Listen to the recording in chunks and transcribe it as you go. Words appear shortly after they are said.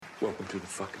Welcome to the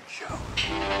fucking show.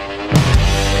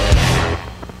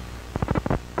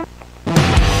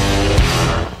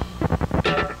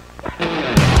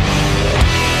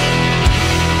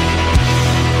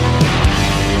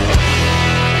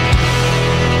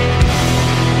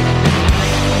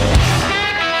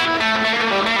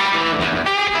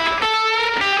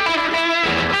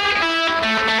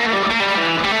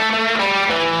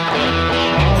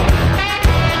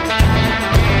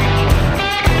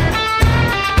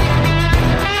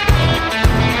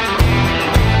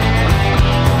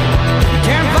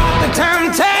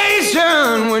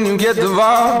 Get the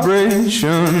vibration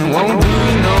won't do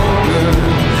you no good.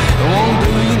 It won't do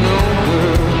you no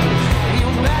good. You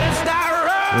better start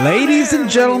running. Ladies and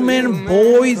gentlemen,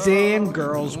 boys and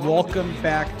girls, welcome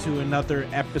back to another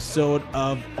episode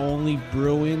of Only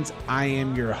Bruins. I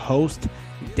am your host,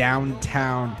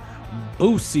 Downtown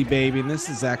Boosie, baby, and this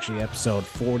is actually episode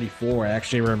 44. I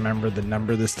actually remember the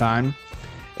number this time.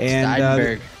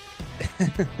 And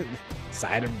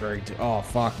Seidenberg. Oh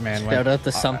fuck, man! Shout out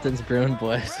to Something's Bruin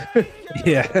boys.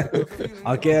 Yeah,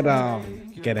 I'll get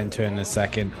into it in a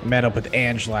second. Met up with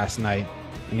Ange last night,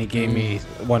 and he gave me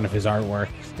one of his artwork,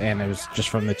 and it was just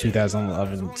from the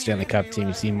 2011 Stanley Cup team.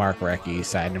 You see Mark Recchi,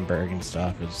 Seidenberg, and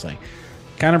stuff. It's like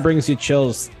kind of brings you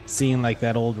chills seeing like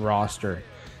that old roster,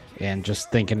 and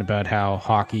just thinking about how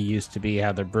hockey used to be,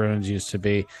 how the Bruins used to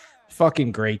be.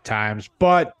 Fucking great times,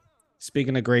 but.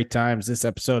 Speaking of great times, this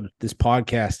episode, this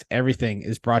podcast, everything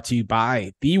is brought to you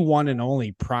by the one and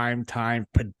only Primetime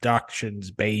Productions,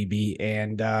 baby.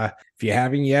 And if you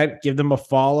haven't yet, give them a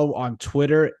follow on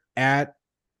Twitter at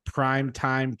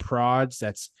Primetime Prods.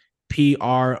 That's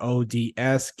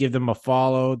PRODS. Give them a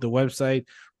follow. The website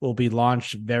will be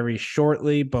launched very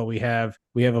shortly, but we have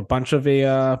a bunch of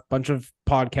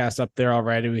podcasts up there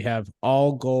already. We have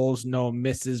All Goals No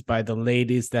Misses by the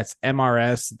ladies. That's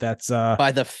MRS. That's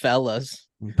by the fellas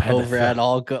over at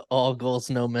All Goals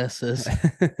No Misses.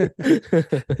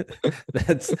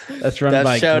 that's run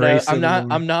by Grace.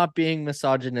 I'm not being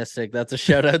misogynistic. That's a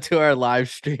shout out to our live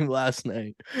stream last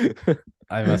night.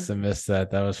 I must have missed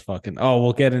that. That was fucking. Oh,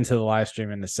 we'll get into the live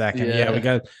stream in a second.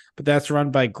 Yeah, but that's run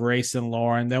by Grace and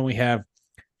Lauren. Then we have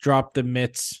Drop the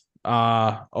Mitts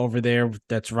over there.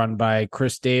 That's run by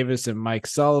Chris Davis and Mike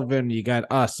Sullivan. You got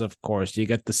us, of course. You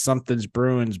got the Something's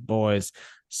Bruins boys,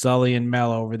 Sully and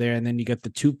Mel over there. And then you got the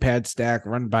 2-pad stack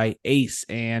run by Ace.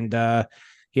 And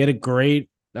he had a great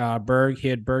Berg. He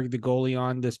had Berg the goalie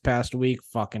on this past week.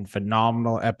 Fucking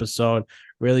phenomenal episode.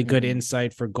 Really good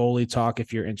insight for goalie talk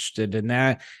if you're interested in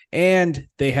that. And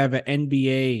they have an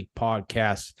NBA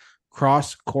podcast,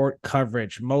 Cross Court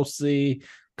Coverage, mostly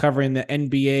covering the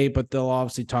NBA, but they'll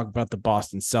obviously talk about the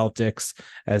Boston Celtics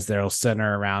as they'll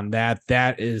center around that.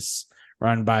 That is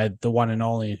run by the one and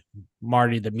only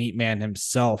Marty the Meat Man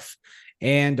himself.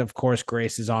 And of course,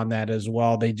 Grace is on that as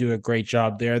well. They do a great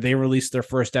job there. They released their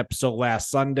first episode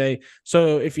last Sunday.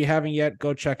 So if you haven't yet,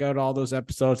 go check out all those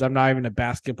episodes. I'm not even a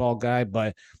basketball guy,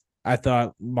 but I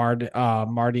thought Marty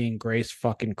and Grace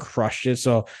fucking crushed it.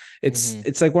 So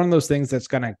it's like one of those things that's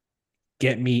going to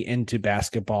get me into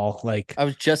basketball. Like I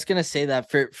was just going to say that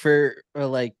for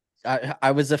like, I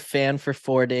was a fan for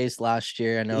 4 days last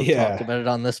year. I know I've talked about it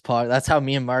on this pod. That's how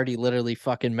me and Marty literally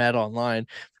fucking met online.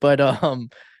 But,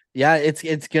 yeah,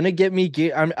 it's gonna get me.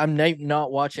 I might not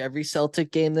watch every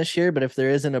Celtic game this year, but if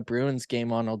there isn't a Bruins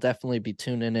game on, I'll definitely be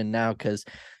tuning in now because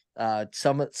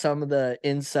some of the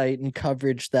insight and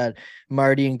coverage that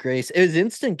Marty and Grace, it was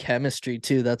instant chemistry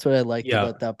too. That's what I liked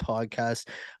about that podcast.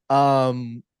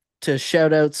 To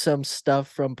shout out some stuff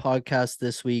from podcast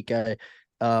this week, the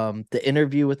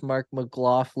interview with Mark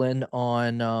McLaughlin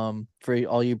on for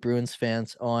all you Bruins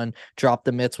fans on Drop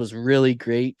the Mitts was really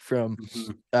great from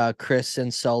Chris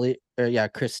and Sully.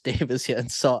 Chris Davis. Yeah,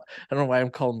 and so I don't know why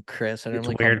I'm calling him Chris. I don't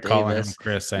it's weird calling him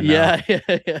Chris. I know.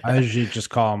 Yeah. I usually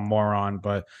just call him moron,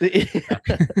 but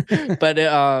but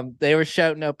they were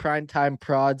shouting out Primetime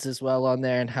Prods as well on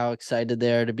there and how excited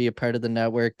they are to be a part of the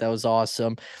network. That was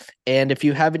awesome. And if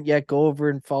you haven't yet, go over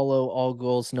and follow All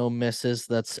Goals No Misses.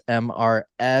 That's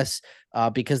MRS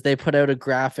because they put out a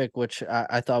graphic which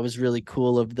I thought was really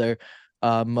cool of their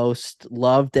most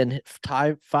loved and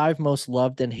five most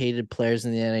loved and hated players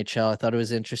in the NHL. I thought it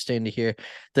was interesting to hear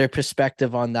their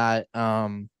perspective on that.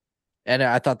 And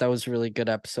I thought that was a really good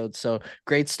episode. So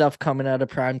great stuff coming out of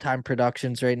Primetime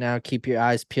Productions right now. Keep your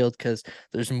eyes peeled because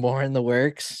there's more in the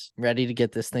works. Ready to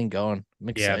get this thing going. I'm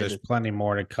excited. Yeah, there's plenty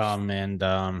more to come. And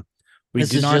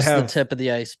this is just the tip of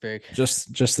the iceberg.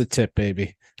 Just the tip,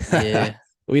 baby. Yeah.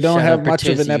 We don't have much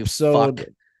of an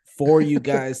episode for you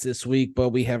guys this week, but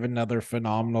we have another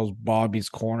phenomenal Bobby's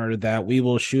Corner that we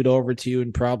will shoot over to you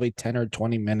in probably 10 or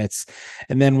 20 minutes.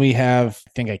 And then we have,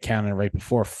 I think I counted right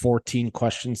before, 14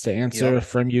 questions to answer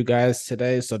from you guys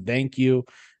today. So thank you.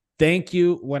 Thank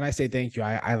you. When I say thank you,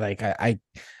 I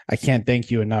can't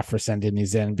thank you enough for sending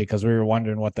these in, because we were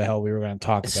wondering what the hell we were going to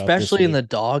talk about. Especially in the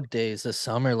dog days of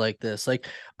summer like this. Like,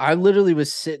 I literally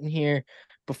was sitting here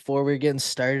before we were getting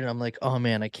started. I'm like, oh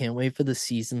man, I can't wait for the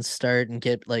season start and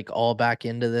get like all back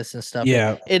into this and stuff.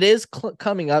 Yeah, it is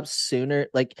coming up sooner.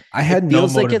 Like, I had no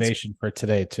motivation for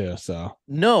today too. So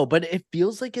no, but it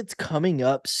feels like it's coming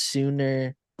up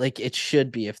sooner. Like it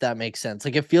should be, if that makes sense.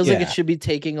 Like it feels like it should be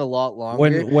taking a lot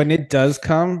longer. When it does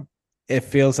come, it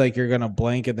feels like you're gonna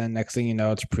blink, and then next thing you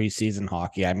know, it's preseason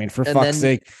hockey. I mean, for fuck's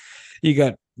sake, you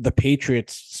got the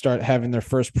Patriots start having their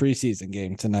first preseason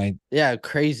game tonight. Yeah,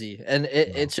 crazy. And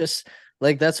it's just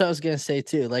like, that's what I was gonna say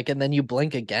too. Like, and then you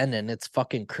blink again and it's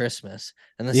fucking Christmas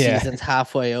and the season's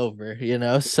halfway over, you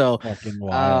know? So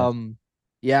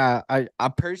yeah, I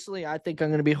personally, I think I'm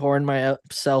going to be whoring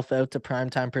myself out to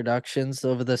Primetime Productions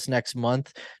over this next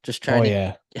month, just trying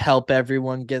to help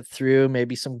everyone get through.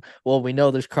 Maybe we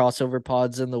know there's crossover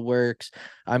pods in the works.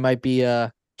 I might be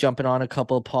jumping on a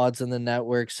couple of pods in the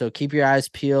network, so keep your eyes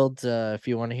peeled if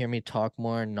you want to hear me talk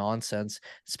more nonsense,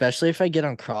 especially if I get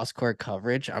on cross-court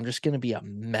coverage. I'm just going to be a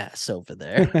mess over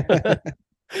there.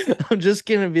 I'm just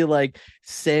gonna be like,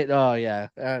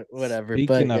 whatever.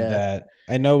 Speaking of that,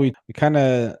 I know we kind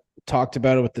of talked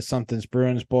about it with the Something's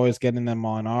Bruins boys, getting them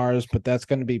on ours, but that's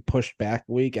going to be pushed back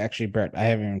a week. Actually, Brett, I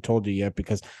haven't even told you yet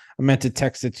because I meant to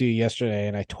text it to you yesterday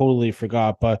and I totally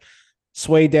forgot. But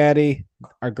Sway Daddy,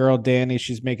 our girl Danny,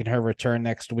 she's making her return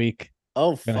next week.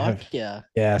 Oh, fuck yeah.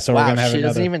 Yeah, so we're gonna have she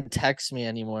doesn't even text me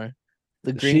anymore.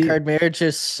 The green card marriage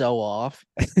is so off.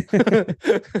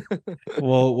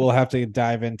 We'll have to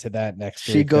dive into that next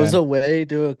week. She goes away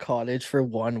to a cottage for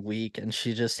 1 week and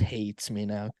she just hates me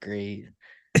now. Great.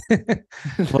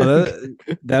 Well,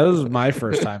 that was my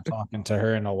first time talking to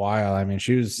her in a while. I mean,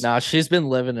 she's been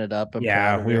living it up. We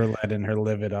were letting her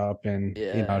live it up, and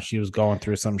you know, she was going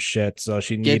through some shit, so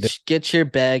she needed get your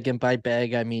bag, and by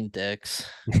bag I mean dicks.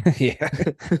 Yeah.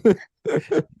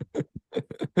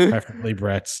 Preferably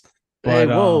Brett's. But,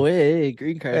 hey,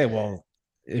 green card. Hey, well,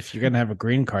 if you're gonna have a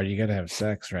green card, you gotta have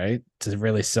sex, right? To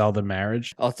really sell the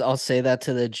marriage. I'll say that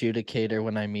to the adjudicator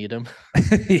when I meet him.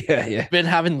 Yeah. Been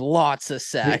having lots of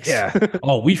sex. Yeah.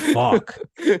 Oh, we fuck.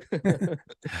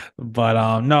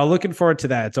 But no, looking forward to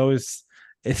that. It's always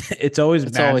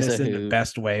madness in the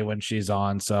best way when she's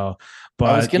on. So, but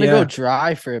I was gonna go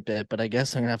dry for a bit, but I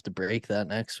guess I'm gonna have to break that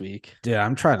next week. Yeah,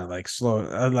 I'm trying to like slow,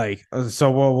 so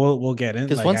we'll get in.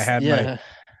 Like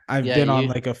I've been on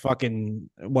like a fucking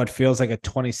what feels like a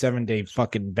 27-day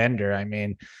fucking bender. I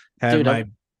mean, my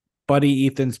buddy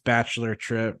Ethan's bachelor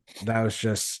trip. That was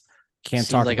just can't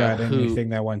talk about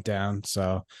anything that went down.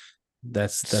 So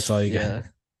that's all you got.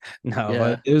 No,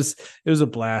 but it was a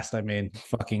blast. I mean,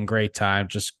 fucking great time.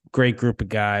 Just great group of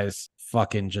guys.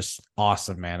 Fucking just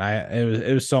awesome, man.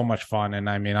 It was so much fun. And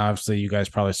I mean, obviously you guys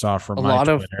probably saw from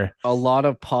Twitter. A lot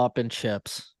of pop and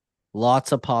chips.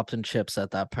 Lots of pops and chips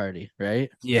at that party, right?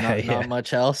 Not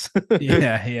much else.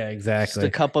 yeah, exactly. Just a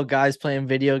couple guys playing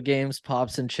video games,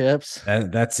 pops and chips.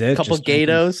 That's it. A couple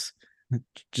Gatos.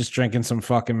 Just drinking some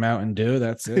fucking Mountain Dew.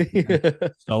 That's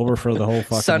it. Sober for the whole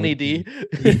fucking Sunny D.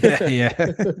 Yeah.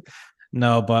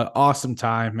 No, but awesome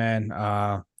time, man.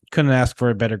 Couldn't ask for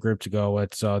a better group to go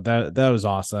with. So that was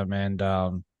awesome. And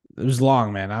it was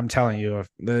long, man. I'm telling you,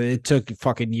 it took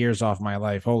fucking years off my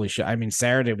life. Holy shit. I mean,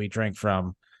 Saturday we drank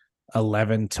from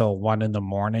 11 till 1 in the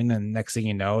morning, and next thing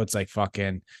you know, it's like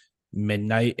fucking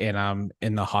midnight and I'm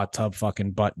in the hot tub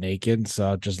fucking butt naked,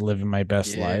 so just living my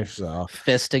best life. So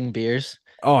fisting beers.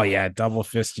 Oh yeah, double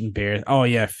fisting beers. Oh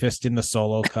yeah, fisting the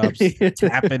solo cups,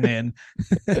 tapping in.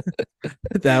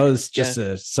 That was just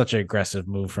such an aggressive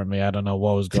move from me. I don't know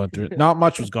what was going through. Not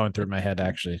much was going through my head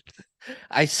actually.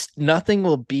 Nothing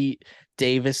will beat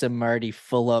Davis and Marty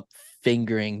full up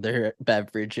fingering their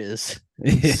beverages.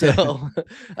 So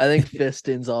I think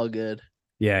fisting's all good.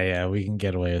 Yeah, we can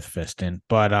get away with fisting.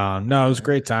 But no, it was a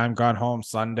great time. Got home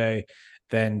Sunday,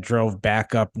 then drove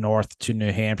back up north to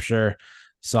New Hampshire,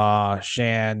 saw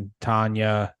Shan,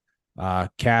 Tanya,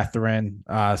 Catherine,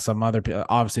 some other people.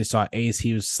 Obviously saw Ace.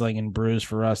 He was slinging brews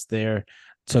for us there.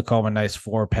 Took home a nice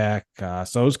 4-pack.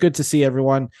 So it was good to see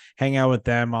everyone, hang out with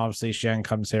them. Obviously, Shan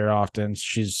comes here often.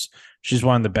 She's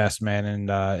one of the best, man. And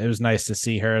it was nice to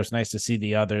see her. It was nice to see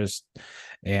the others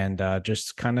and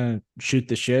just kind of shoot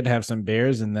the shit, have some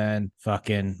beers. And then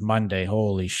fucking Monday,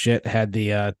 holy shit, had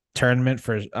the tournament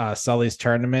for Sully's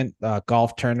tournament,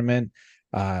 golf tournament.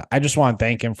 I just want to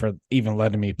thank him for even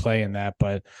letting me play in that.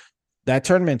 But that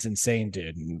tournament's insane,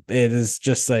 dude. It is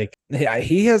just like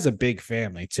he has a big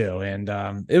family too, and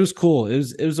it was cool. It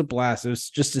was a blast. It was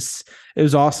just it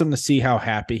was awesome to see how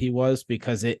happy he was,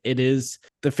 because it is,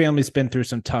 the family's been through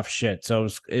some tough shit. So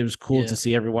it was cool to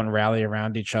see everyone rally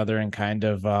around each other and kind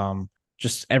of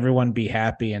just everyone be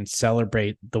happy and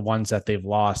celebrate the ones that they've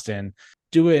lost, and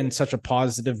do it in such a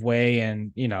positive way,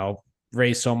 and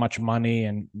raise so much money,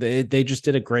 and they just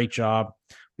did a great job.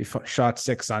 We shot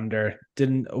 6 under.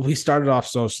 We started off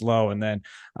so slow, and then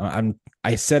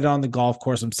I said it on the golf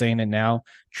course, I'm saying it now.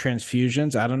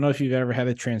 Transfusions. I don't know if you've ever had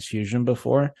a transfusion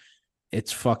before.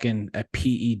 It's fucking a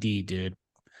PED, dude.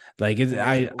 Like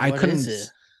I couldn't.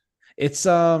 Is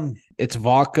it? It's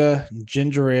vodka,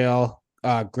 ginger ale,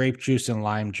 grape juice, and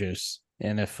lime juice,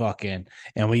 and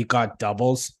and we got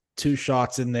doubles, 2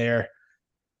 shots in there.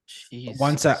 Jesus.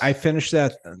 Once I finished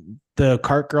that, the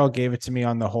cart girl gave it to me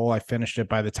on the hole. I finished it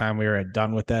by the time we were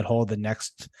done with that hole.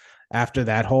 After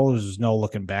that hole, there was no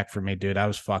looking back for me, dude. I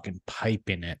was fucking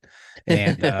piping it,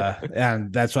 and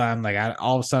and that's why I'm like,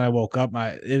 all of a sudden I woke up.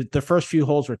 The first few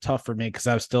holes were tough for me because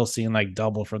I was still seeing like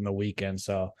double from the weekend.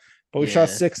 So, but we shot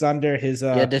 6 under. His you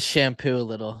had to shampoo a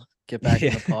little, get back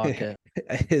in the pocket.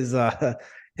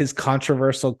 His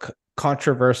controversial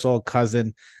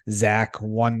cousin Zach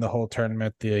won the whole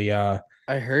tournament. I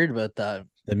heard about that.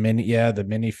 The mini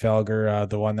Felger,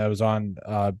 the one that was on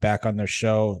back on their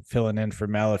show, filling in for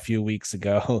Mel a few weeks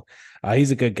ago.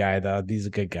 He's a good guy, though. He's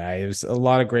a good guy. It was a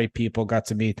lot of great people. Got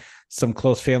to meet some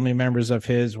close family members of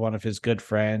his, one of his good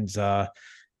friends,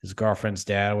 his girlfriend's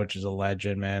dad, which is a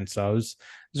legend, man. So it was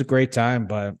a great time,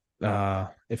 but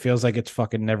it feels like it's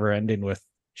fucking never ending with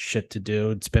shit to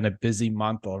do. It's been a busy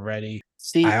month already.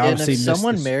 See, and if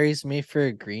someone marries me for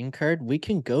a green card, we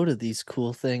can go to these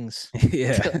cool things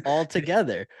all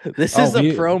together. This is a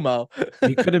promo.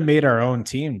 We could have made our own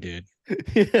team, dude.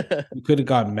 Yeah. We could have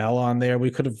got Mel on there. We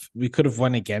could have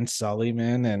went against Sully,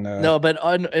 man. And no, but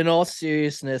in all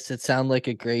seriousness, it sounded like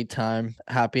a great time.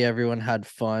 Happy everyone had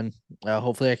fun.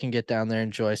 Hopefully I can get down there and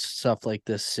enjoy stuff like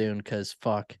this soon, because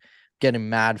getting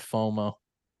mad FOMO.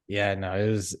 Yeah, no,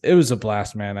 it was a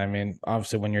blast, man. I mean,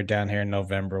 obviously when you're down here in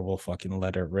November, we'll fucking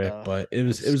let it rip. But it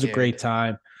was a great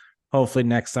time. Hopefully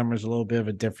next summer's a little bit of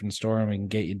a different story, and we can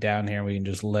get you down here and we can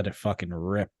just let it fucking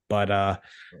rip. But that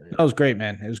was great,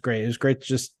 man. It was great. It was great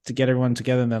just to get everyone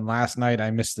together. And then last night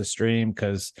I missed the stream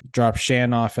because dropped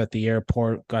Shan off at the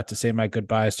airport. Got to say my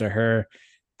goodbyes to her.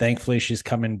 Thankfully, she's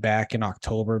coming back in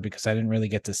October because I didn't really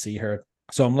get to see her.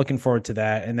 So I'm looking forward to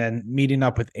that. And then meeting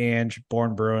up with Ange,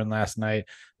 Born Bruin last night.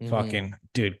 Fucking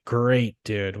dude, great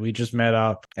dude. We just met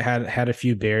up, had a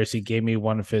few beers. He gave me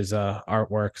one of his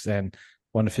artworks and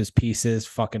one of his pieces.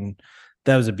 Fucking,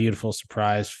 that was a beautiful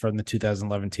surprise from the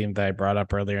 2011 team that I brought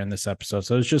up earlier in this episode.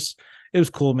 So it was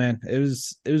cool, man.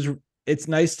 It's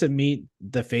nice to meet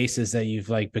the faces that you've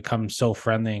like become so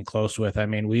friendly and close with. I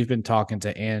mean, we've been talking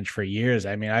to Ange for years.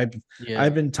 I mean, I've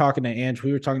been talking to Ange.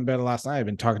 We were talking about it last night. I've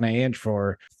been talking to Ange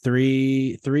for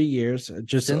three years,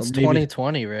 just since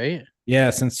 2020, right?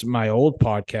 Yeah, since my old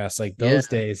podcast, like those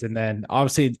days. And then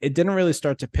obviously it didn't really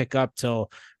start to pick up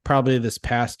till probably this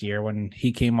past year when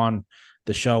he came on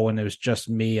the show, when it was just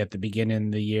me at the beginning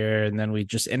of the year, and then we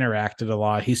just interacted a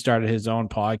lot. He started his own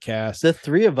podcast. The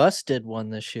 3 of us did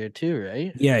one this year too,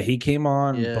 right? Yeah, he came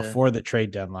on before the trade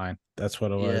deadline. That's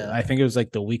what it was. I think it was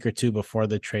like the week or 2 before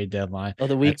the trade deadline. Oh,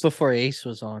 the week before Ace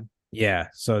was on. Yeah,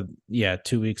 so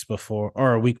 2 weeks before,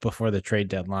 or a week before the trade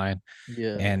deadline.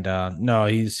 Yeah, and no,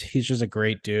 he's just a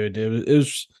great dude. It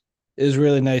was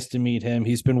really nice to meet him.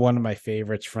 He's been one of my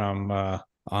favorites from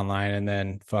online. And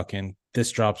then fucking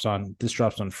this drops on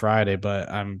Friday, but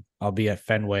I'll be at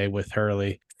Fenway with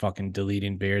Hurley fucking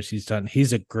deleting beers. He's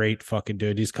a great fucking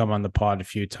dude. He's come on the pod a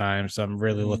few times, so I'm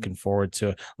really looking forward to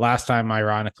it. Last time,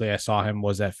 ironically, I saw him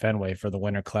was at Fenway for the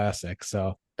Winter Classic.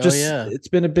 So it's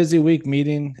been a busy week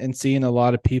meeting and seeing a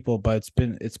lot of people, but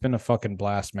it's been a fucking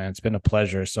blast, man. It's been a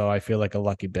pleasure. So I feel like a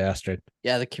lucky bastard.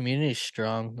 Yeah, the community's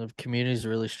strong. The community's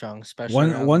really strong,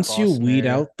 especially once you weed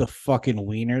out the fucking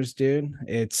wieners, dude.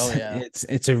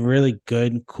 It's a really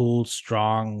good, cool,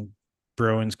 strong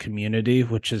Bruins community,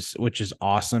 which is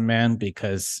awesome, man,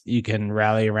 because you can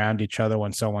rally around each other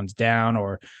when someone's down,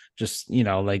 or just,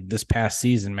 like this past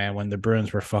season, man, when the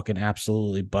Bruins were fucking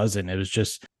absolutely buzzing. It was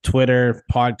just Twitter,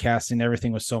 podcasting,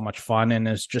 everything was so much fun, and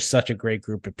it's just such a great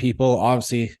group of people.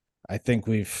 Obviously, I think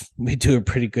we do a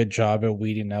pretty good job at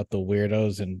weeding out the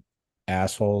weirdos and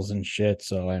assholes and shit.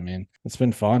 So I mean, it's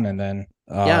been fun. And then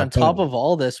on top of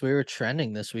all this, we were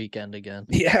trending this weekend again.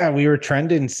 Yeah, we were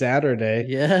trending Saturday.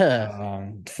 Yeah.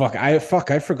 I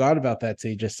forgot about that. So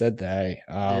you just said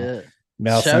that.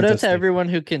 Mel Shout sent out us to everyone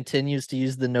who continues to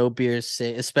use the no beers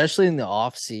say, especially in the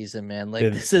off season, man. Like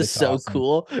this is it's so awesome.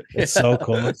 cool. It's so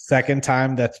cool. Second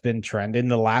time that's been trending.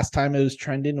 The last time it was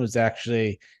trending was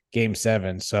actually Game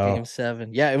 7. So Game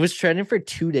 7. Yeah, it was trending for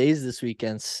 2 days this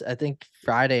weekend. I think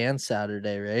Friday and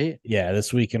Saturday, right? yeah,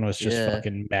 this weekend was just Yeah.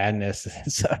 fucking madness.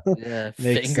 So Yeah,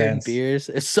 makes fingering sense. beers.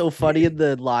 It's so funny in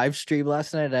the live stream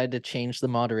last night. I had to change the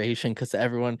moderation because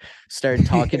everyone started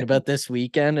talking about this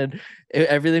weekend, and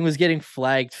everything was getting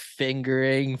flagged: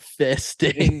 fingering,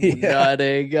 fisting, Yeah.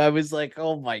 nutting. I was like,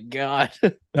 oh my god.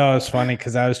 No, it's funny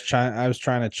because I was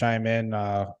trying to chime in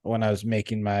when I was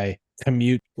making my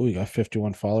commute. Oh, we got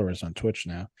 51 followers on Twitch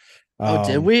now. Oh,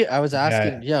 did we? I was yeah,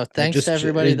 asking. Yo, I thanks just to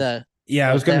everybody that. yeah,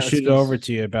 I Oh, was gonna that was shoot it gonna over s-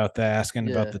 to you about that,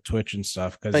 asking about Yeah, the Twitch and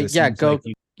stuff because it but yeah, seems go. like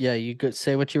you. Yeah, you could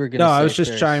say what you were No, gonna I say was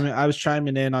just first. chiming. I was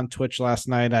chiming in on Twitch last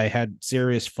night. I had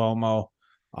serious FOMO,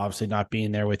 obviously not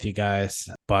being there with you guys,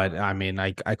 but I mean,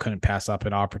 I couldn't pass up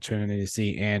an opportunity to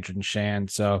see Andrew and Shan.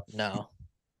 So, No,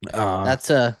 uh, that's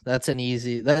an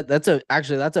easy. That's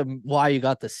a why you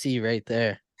got the C right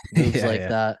there. Moves yeah, like yeah.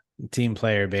 that. Team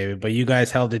player, baby. But you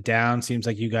guys held it down. Seems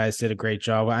like you guys did a great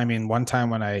job. I mean, one time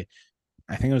when I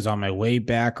think it was on my way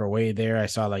back or way there, I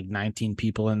saw like 19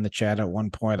 people in the chat at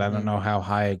one point. I don't know how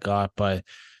high it got, but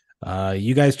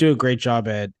you guys did a great job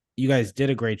at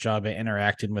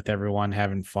interacting with everyone,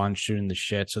 having fun, shooting the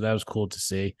shit. So that was cool to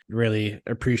see. Really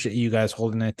appreciate you guys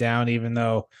holding it down, even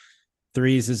though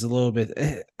threes is a little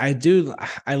bit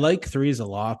I like threes a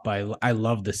lot, but I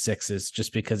love the sixes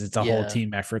just because it's a whole Yeah,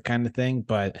 team effort kind of thing.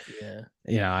 But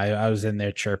yeah. I was in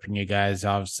there chirping you guys.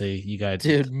 Obviously, you guys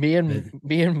Dude, me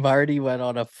and Marty went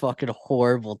on a fucking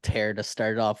horrible tear to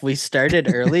start off. We started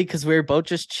early because we were both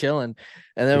just chilling,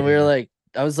 and then we were yeah. like,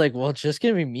 I was like, well, it's just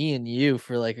gonna be me and you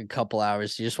for like a couple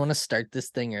hours. You just want to start this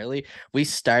thing early. We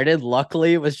started.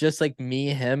 Luckily, it was just like me,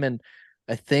 him, and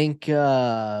I think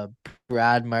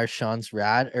Brad Marchand's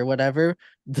rat or whatever.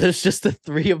 There's just the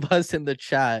three of us in the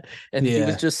chat, and he was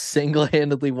Yeah. just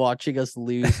single-handedly watching us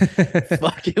lose.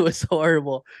 Fuck, it was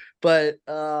horrible. But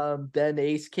then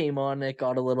Ace came on, it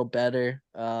got a little better.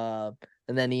 And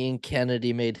then Ian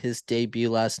Kennedy made his debut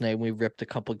last night. We ripped a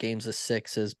couple games of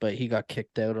sixes, but he got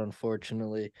kicked out,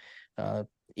 unfortunately.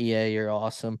 EA, you're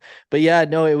awesome. But yeah,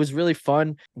 no, it was really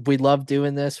fun. We love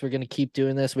doing this. We're gonna keep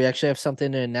doing this. We actually have something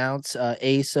to announce.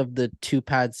 Ace of the Two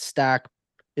Pad Stack.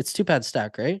 It's Two Pad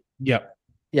Stack, right? Yep.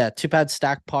 Yeah, Two Pad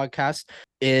Stack podcast.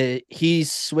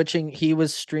 He's switching. He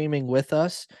was streaming with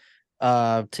us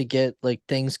to get like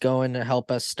things going to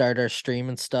help us start our stream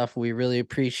and stuff. We really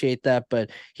appreciate that. But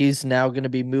he's now going to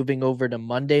be moving over to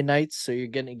Monday nights, so you're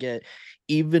going to get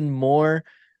even more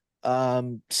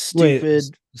stupid.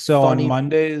 Wait, so funny... on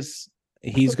Mondays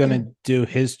he's gonna do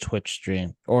his Twitch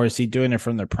stream, or is he doing it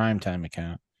from the primetime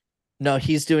account? No,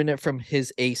 he's doing it from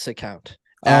his Ace account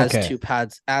as Okay. Two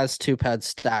Pad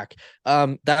Stack.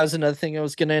 That was another thing I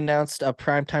was gonna announce.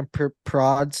 Primetime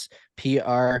Prods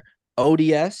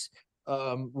PRODS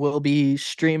will be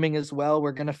streaming as well.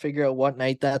 We're gonna figure out what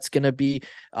night that's gonna be.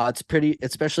 It's pretty,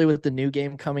 especially with the new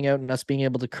game coming out and us being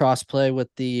able to crossplay with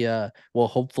the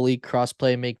hopefully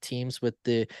crossplay, make teams with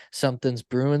the Something's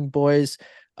Brewing boys.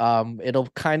 It'll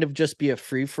kind of just be a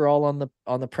free for all on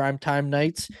the primetime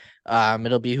nights.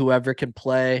 It'll be whoever can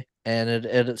play, and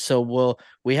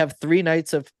we have 3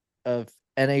 nights of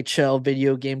NHL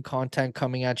video game content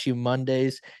coming at you.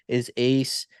 Mondays is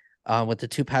Ace. With the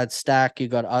Two Pad Stack, you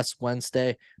got us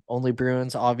Wednesday, Only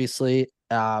Bruins, obviously.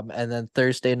 And then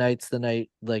Thursday night's the night,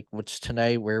 like, which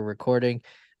tonight we're recording,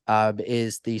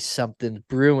 is the Something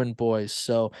Brewing boys.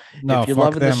 So No, if you're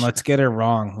fuck loving them. Let's get it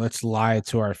wrong. Let's lie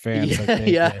to our fans like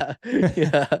they yeah,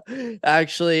 yeah.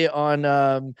 Actually,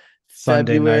 on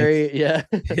Sunday February,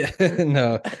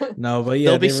 nights. No, but yeah,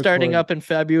 they'll be starting up in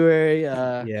February.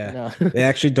 Yeah, No. they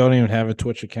actually don't even have a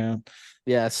Twitch account.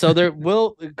 Yeah, so there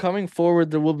will coming forward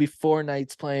there will be 4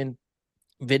 nights playing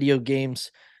video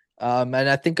games. And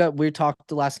I think we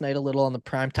talked last night a little on the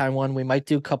primetime one. We might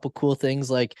do a couple cool things,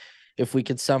 like if we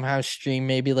could somehow stream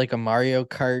maybe like a Mario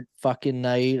Kart fucking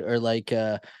night, or like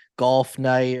a golf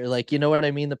night, or like, you know what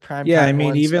I mean? The primetime Yeah, I mean,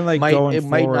 ones even like going it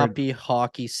might not forward, be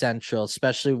hockey central,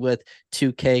 especially with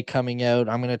 2K coming out.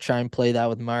 I'm gonna try and play that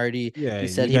with Marty. yeah, He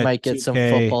said you he got might get some 2K,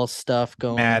 football stuff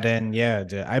going. Madden, yeah,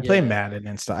 dude. I play Yeah. Madden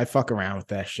and stuff. I fuck around with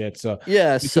that shit. So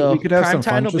Yeah, so we could have some primetime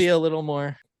fun. will be a little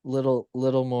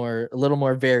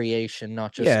more variation,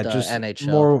 not just Just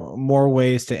NHL. more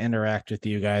ways to interact with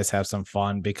you guys, have some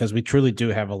fun, because we truly do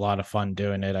have a lot of fun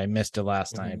doing it. I missed it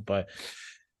last night, but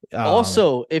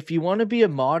Also, if you want to be a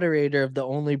moderator of the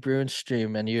Only Bruins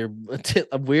stream, and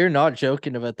we're not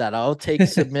joking about that, I'll take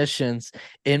submissions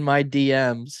in my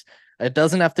DMs. It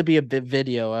doesn't have to be a bit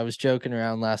video. I was joking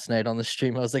around last night on the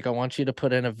stream. I was like, I want you to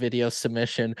put in a video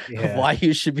submission of why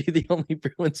you should be the only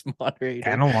Bruins moderator.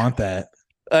 I don't want that.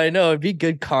 I know it'd be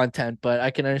good content, but I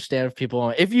can understand if people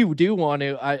want. If you do want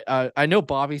to, I know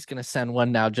Bobby's gonna send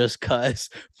one now just cause.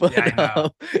 But Yeah,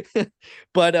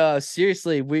 but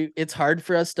seriously, it's hard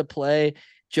for us to play,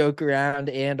 joke around,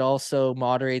 and also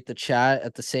moderate the chat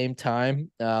at the same time.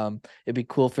 It'd be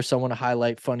cool for someone to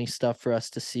highlight funny stuff for us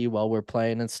to see while we're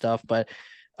playing and stuff. But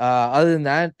other than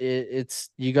that, it's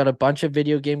you got a bunch of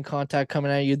video game content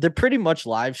coming at you. They're pretty much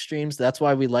live streams. That's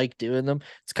why we like doing them.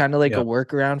 It's kind of like a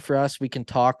workaround for us. We can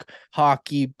talk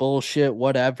hockey, bullshit,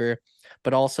 whatever,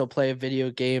 but also play a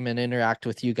video game and interact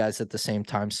with you guys at the same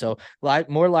time. So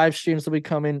more live streams will be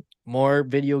coming, more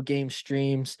video game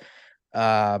streams.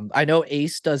 I know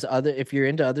Ace does if you're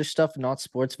into other stuff, not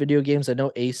sports video games, I know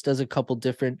Ace does a couple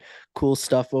different cool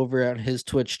stuff over on his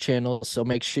Twitch channel, so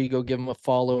make sure you go give him a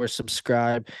follow or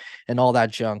subscribe and all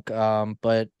that junk.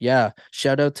 But yeah,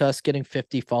 shout out to us getting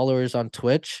 50 followers on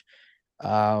Twitch.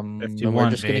 51, and we're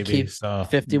just gonna keep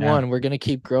 51. We're gonna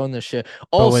keep growing this shit.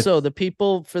 Also, the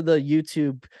people for the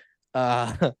YouTube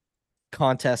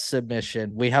contest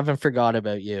submission, we haven't forgot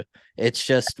about you. It's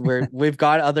just we've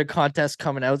got other contests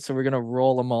coming out, so we're gonna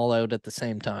roll them all out at the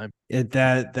same time.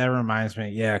 That reminds me,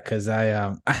 yeah, because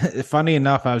I funny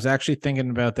enough, I was actually thinking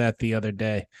about that the other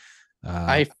day.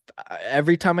 I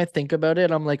every time I think about it,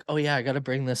 I'm like, oh yeah, I gotta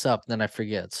bring this up, then I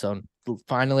forget. So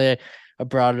finally I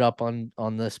brought it up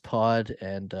on this pod,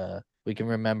 and we can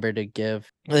remember to give.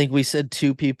 I think we said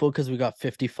 2 people because we got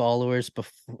 50 followers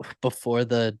before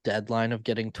the deadline of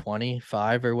getting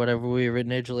 25 or whatever we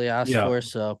originally asked for.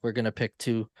 So we're gonna pick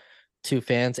two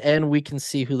fans, and we can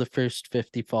see who the first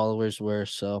 50 followers were.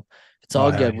 So it's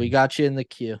all good. We got you in the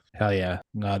queue. Hell yeah!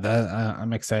 No, that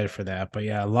I'm excited for that. But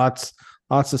yeah, lots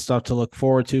of stuff to look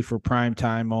forward to for prime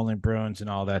time, only Bruins and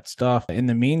all that stuff. In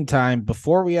the meantime,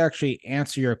 before we actually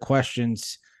answer your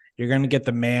questions, you're going to get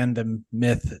the man, the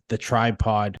myth, the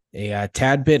tripod a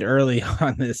tad bit early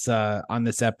on this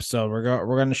episode. We're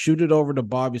going to shoot it over to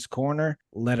Bobby's corner,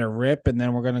 let it rip, and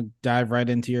then we're going to dive right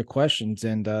into your questions,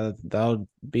 and that'll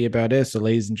be about it. So,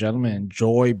 ladies and gentlemen,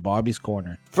 enjoy Bobby's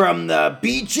corner. From the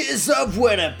beaches of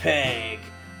Winnipeg,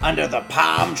 under the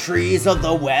palm trees of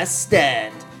the West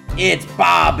End, it's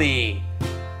Bobby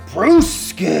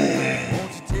Brewski.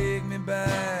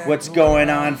 What's going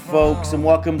on, folks, and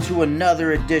welcome to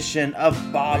another edition of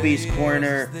Bobby's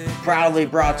Corner, proudly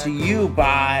brought to you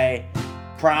by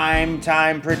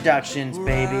Primetime Productions,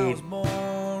 baby.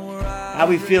 How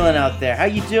we feeling out there? How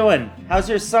you doing? How's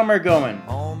your summer going?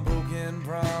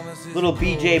 Little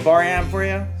BJ Barham for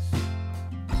you.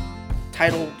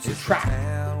 Title track,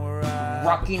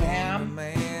 Rockingham.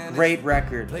 Great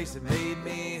record.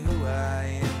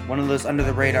 One of those under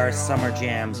the radar summer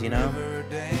jams, you know?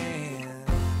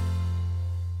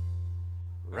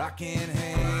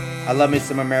 I love me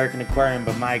some American Aquarium,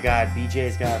 but my God,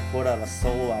 BJ's got to put out a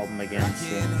solo album again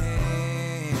soon.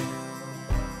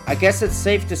 I guess it's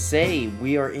safe to say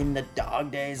we are in the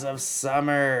dog days of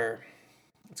summer.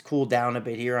 It's cooled down a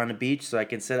bit here on the beach, so I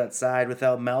can sit outside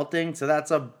without melting, so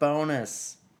that's a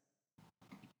bonus.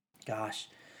 Gosh,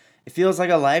 it feels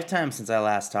like a lifetime since I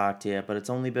last talked to you, but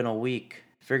it's only been a week.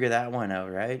 Figure that one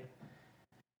out, right?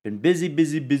 Been busy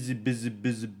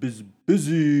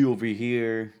over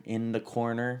here in the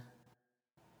corner.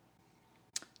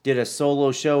 Did a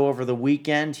solo show over the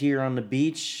weekend here on the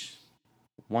beach.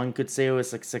 One could say it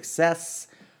was a success.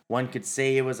 One could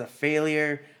say it was a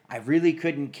failure. I really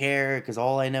couldn't care because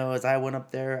all I know is I went up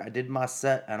there, I did my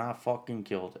set, and I fucking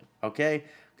killed it. Okay?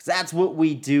 Because that's what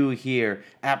we do here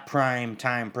at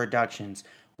Primetime Productions.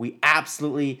 We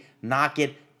absolutely knock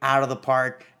it out of the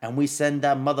park, and we send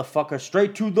that motherfucker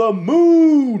straight to the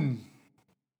moon.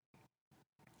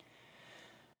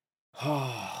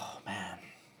 Oh, man.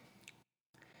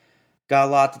 Got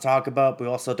a lot to talk about, but we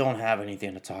also don't have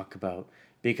anything to talk about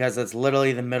because it's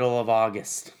literally the middle of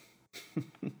August.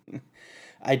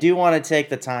 I do want to take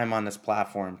the time on this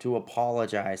platform to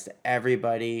apologize to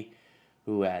everybody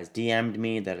who has DM'd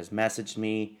me, that has messaged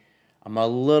me. I'm a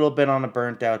little bit on the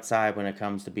burnt out side when it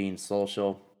comes to being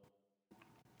social.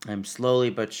 I'm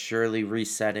slowly but surely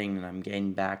resetting, and I'm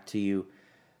getting back to you.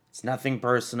 It's nothing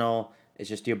personal. It's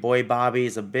just your boy Bobby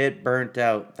is a bit burnt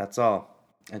out. That's all.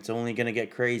 It's only going to get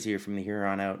crazier from here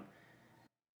on out.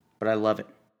 But I love it.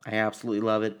 I absolutely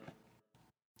love it.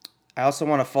 I also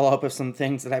want to follow up with some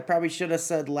things that I probably should have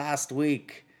said last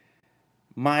week.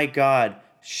 My God.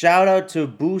 Shout out to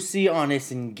Boosie on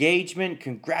his engagement.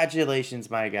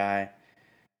 Congratulations, my guy.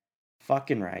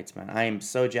 Fucking rights, man. I am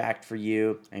so jacked for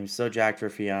you. I'm so jacked for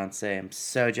fiance. I'm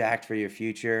so jacked for your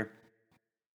future.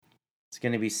 It's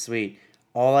going to be sweet.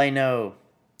 All I know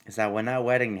is that when that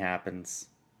wedding happens,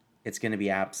 it's going to be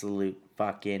absolute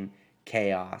fucking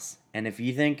chaos. And if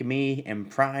you think me and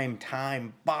prime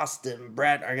time Boston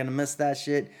Brett are going to miss that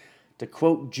shit, to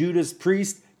quote Judas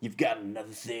Priest, you've got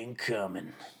another thing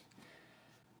coming.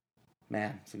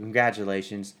 Man, so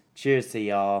congratulations. Cheers to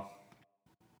y'all.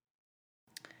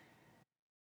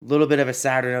 A little bit of a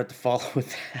sadder note to follow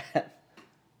with that.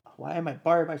 Why am I,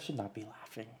 Barb? I should not be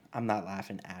laughing. I'm not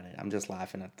laughing at it. I'm just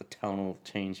laughing at the tonal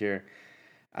change here.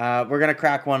 We're going to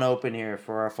crack one open here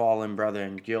for our fallen brother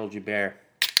and Gil Gilbert.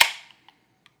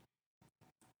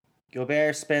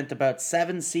 Gilbert spent about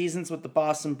 7 seasons with the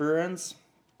Boston Bruins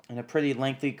and a pretty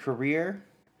lengthy career.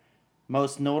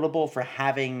 Most notable for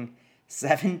having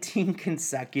 17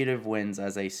 consecutive wins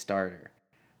as a starter,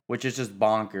 which is just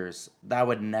bonkers. That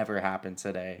would never happen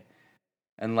today.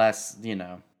 Unless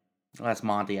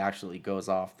Monty actually goes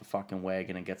off the fucking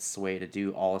wagon and gets Sway to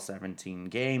do all 17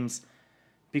 games.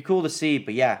 Be cool to see,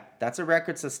 but yeah, that's a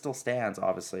record that still stands,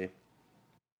 obviously.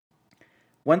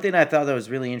 One thing I thought that was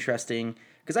really interesting,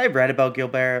 because I've read about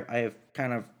Gilbert, I have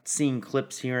kind of seen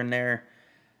clips here and there.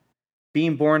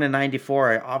 Being born in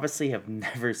 94, I obviously have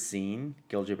never seen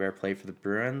Gil Gilbert play for the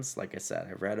Bruins. Like I said,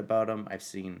 I've read about him. I've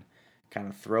seen kind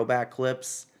of throwback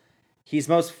clips. He's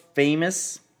most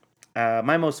famous.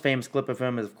 My most famous clip of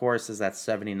him, of course, is that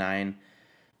 79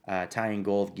 tying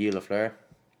goal of Guy Lafleur.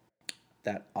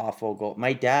 That awful goal.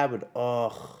 My dad would,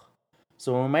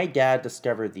 So when my dad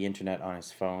discovered the internet on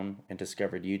his phone and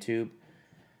discovered YouTube,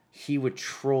 he would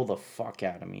troll the fuck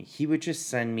out of me. He would just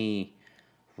send me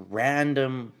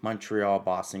random Montreal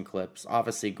Boston clips,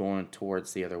 obviously going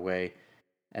towards the other way,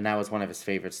 and that was one of his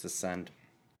favorites to send.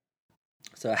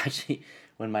 So actually,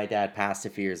 when my dad passed a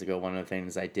few years ago, one of the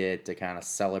things I did to kind of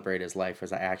celebrate his life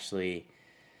was I actually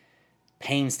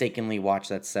painstakingly watched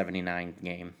that 79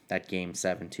 game, that Game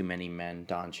 7, Too Many Men,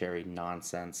 Don Cherry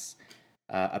nonsense.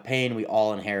 A pain we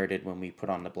all inherited when we put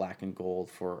on the black and gold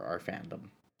for our fandom.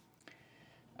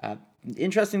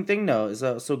 Interesting thing, though, is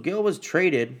so Gil was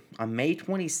traded on May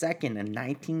 22nd in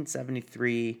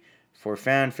 1973 for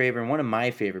fan favorite, and one of my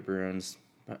favorite Bruins,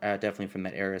 definitely from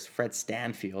that era, is Fred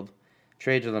Stanfield,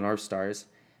 traded to the North Stars.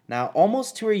 Now,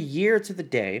 almost to a year to the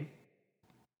day,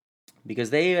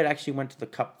 because they had actually went to the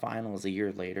Cup Finals a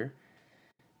year later.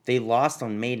 They lost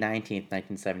on May 19th,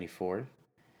 1974. Of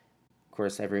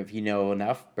course, if you know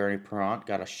enough, Bernie Parent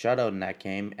got a shutout in that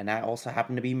game, and that also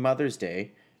happened to be Mother's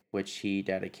Day, which he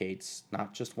dedicates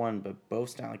not just one, but both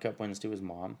Stanley Cup wins to his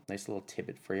mom. Nice little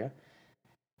tidbit for you.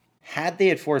 Had they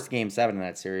had forced Game 7 in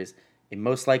that series, it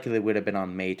most likely would have been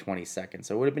on May 22nd.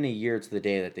 So it would have been a year to the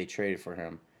day that they traded for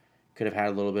him. Could have had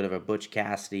a little bit of a Butch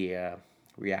Cassidy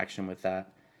reaction with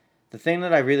that. The thing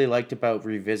that I really liked about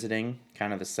revisiting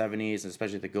kind of the 70s,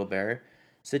 especially the Gilbert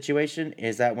situation,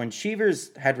 is that when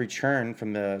Cheevers had returned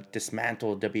from the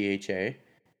dismantled WHA,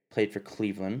 played for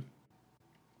Cleveland,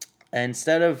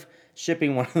 instead of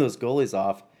shipping one of those goalies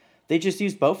off, they just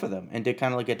used both of them and did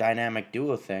kind of like a dynamic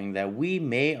duo thing that we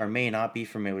may or may not be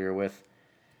familiar with.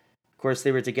 Of course,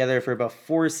 they were together for about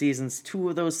 4 seasons. 2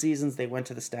 of those seasons, they went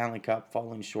to the Stanley Cup,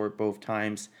 falling short both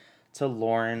times to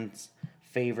Lauren's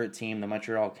favorite team, the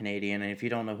Montreal Canadiens. And if you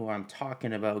don't know who I'm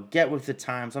talking about, get with the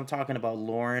times. I'm talking about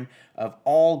Lauren of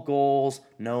All Goals,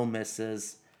 No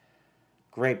Misses.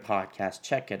 Great podcast.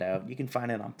 Check it out. You can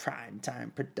find it on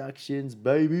Primetime Productions,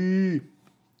 baby.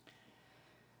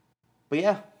 But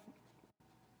yeah,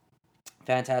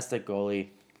 fantastic goalie,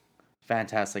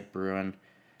 fantastic Bruin.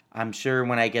 I'm sure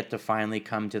when I get to finally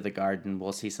come to the Garden,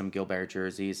 we'll see some Gilbert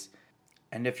jerseys.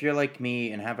 And if you're like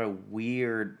me and have a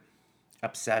weird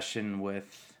obsession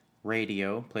with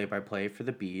radio, play-by-play for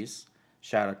the Bees,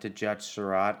 shout out to Judge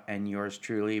Surratt and yours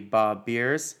truly, Bob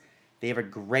Beers. They have a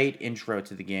great intro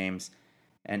to the games.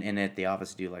 And in it, they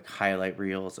obviously do like highlight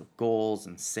reels of goals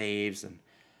and saves and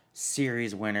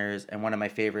series winners. And one of my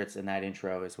favorites in that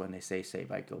intro is when they say "Saved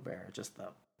by Gilbert." Just the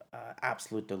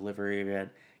absolute delivery of it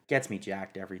gets me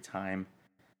jacked every time.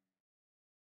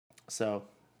 So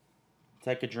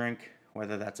take a drink,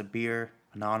 whether that's a beer,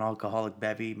 a non-alcoholic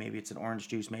bevy, maybe it's an orange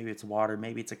juice, maybe it's water,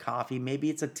 maybe it's a coffee,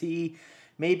 maybe it's a tea,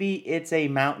 maybe it's a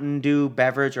Mountain Dew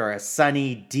beverage or a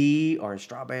Sunny D or a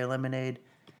strawberry lemonade.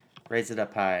 Raise it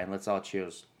up high and let's all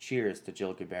cheers. Cheers to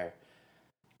Gil Gilbert.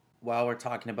 While we're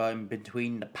talking about in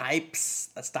between the pipes,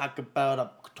 let's talk about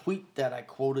a tweet that I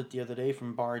quoted the other day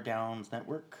from Bar Downs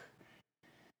Network.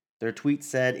 Their tweet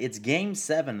said, "It's Game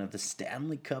 7 of the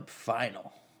Stanley Cup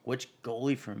Final. Which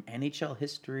goalie from NHL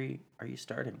history are you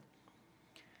starting?"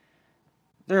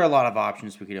 There are a lot of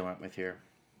options we could have went with here,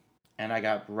 and I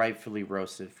got rightfully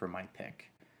roasted for my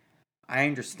pick. I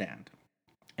understand.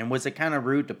 And was it kind of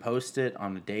rude to post it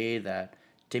on the day that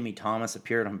Timmy Thomas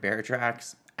appeared on Bear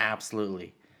Tracks?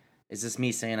 Absolutely. Is this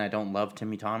me saying I don't love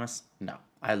Timmy Thomas? No,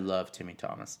 I love Timmy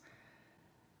Thomas.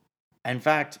 In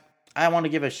fact, I want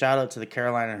to give a shout out to the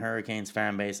Carolina Hurricanes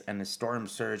fan base and the Storm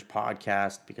Surge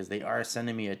podcast because they are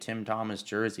sending me a Tim Thomas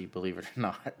jersey, believe it or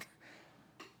not.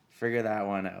 Figure that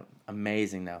one out.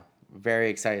 Amazing, though. Very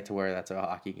excited to wear that to a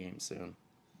hockey game soon.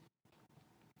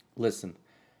 Listen,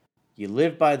 you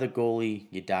live by the goalie,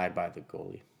 you die by the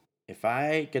goalie. If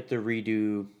I get to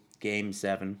redo Game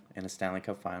 7 in a Stanley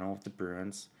Cup final with the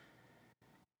Bruins,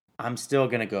 I'm still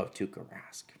going to go Tuukka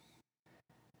Rask.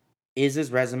 Is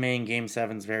his resume in Game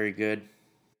 7s very good?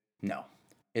 No.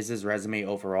 Is his resume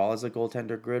overall as a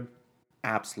goaltender good?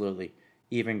 Absolutely.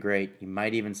 Even great. You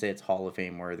might even say it's Hall of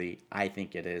Fame worthy. I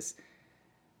think it is.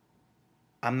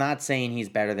 I'm not saying he's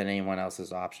better than anyone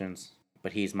else's options,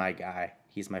 but he's my guy.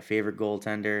 He's my favorite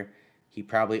goaltender. He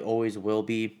probably always will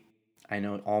be. I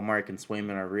know Allmark and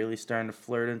Swayman are really starting to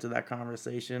flirt into that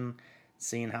conversation,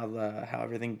 seeing how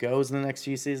everything goes in the next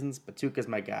few seasons, but Tuukka's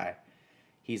my guy.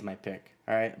 He's my pick.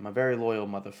 All right? I'm a very loyal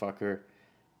motherfucker.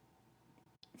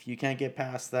 If you can't get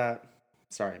past that,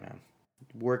 sorry, man.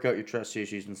 Work out your trust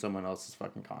issues in someone else's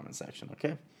fucking comment section,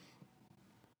 okay?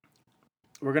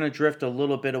 We're going to drift a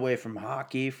little bit away from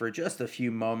hockey for just a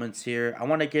few moments here. I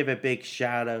want to give a big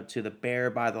shout out to the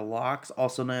Bear by the Locks,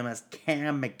 also known as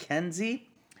Cam McKenzie.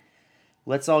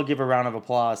 Let's all give a round of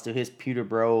applause to his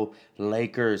Peterborough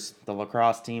Lakers, the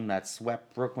lacrosse team that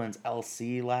swept Brooklyn's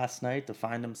LC last night to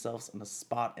find themselves in a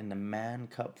spot in the Mann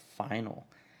Cup final.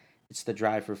 It's the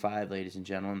Drive for Five, ladies and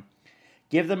gentlemen.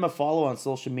 Give them a follow on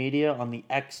social media on the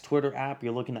X Twitter app.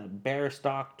 You're looking at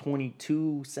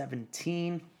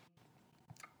Bearstock2217.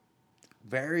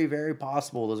 Very, very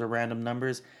possible those are random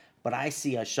numbers, but I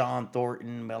see a Sean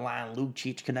Thornton, Milan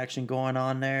Lucic connection going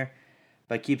on there.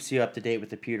 But keeps you up to date with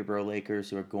the Peterborough Lakers,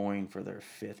 who are going for their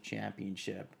 5th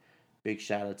championship. Big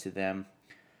shout out to them.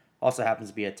 Also happens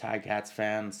to be a Ticats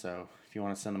fan, so if you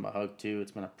want to send them a hug too,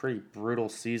 it's been a pretty brutal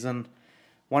season.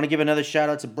 Want to give another shout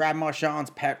out to Brad Marchand's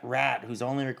pet rat, whose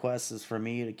only request is for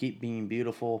me to keep being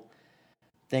beautiful.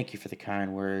 Thank you for the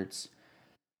kind words.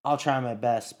 I'll try my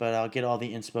best, but I'll get all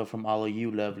the inspo from all of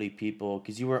you lovely people,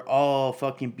 because you are all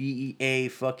fucking BEA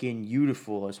fucking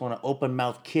beautiful. I just want to open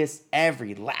mouth kiss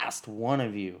every last one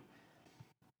of you.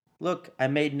 Look, I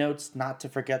made notes not to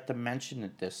forget to mention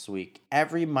it this week.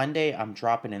 Every Monday, I'm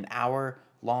dropping an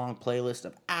hour-long playlist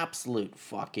of absolute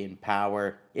fucking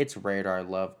power. It's Radar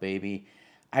Love, baby.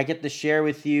 I get to share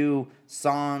with you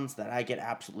songs that I get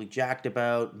absolutely jacked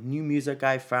about, new music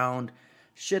I found,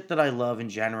 shit that I love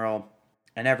in general.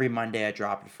 And every Monday I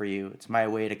drop it for you. It's my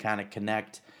way to kind of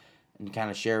connect and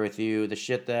kind of share with you the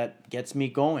shit that gets me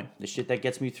going, the shit that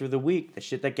gets me through the week, the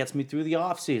shit that gets me through the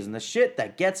off season, the shit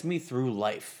that gets me through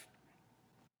life.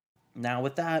 Now,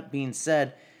 with that being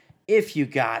said, if you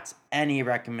got any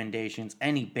recommendations,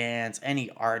 any bands, any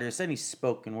artists, any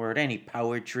spoken word, any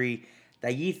poetry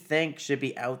that you think should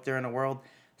be out there in the world,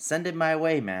 send it my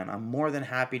way, man. I'm more than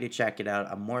happy to check it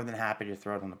out. I'm more than happy to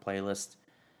throw it on the playlist.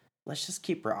 Let's just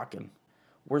keep rocking.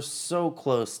 We're so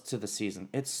close to the season.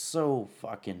 It's so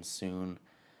fucking soon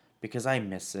because I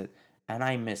miss it and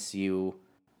I miss you.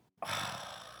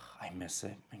 I miss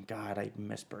it. And God, I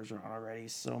miss Bergeron already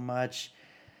so much.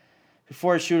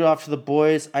 Before I shoot off to the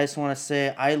boys, I just want to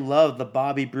say I love the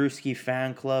Bobby Brewski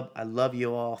fan club. I love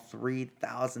you all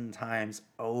 3,000 times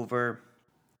over.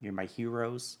 You're my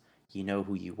heroes. You know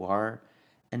who you are.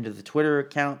 And to the Twitter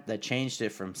account that changed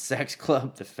it from sex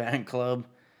club to fan club,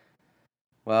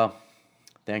 well,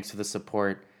 thanks for the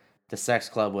support. The sex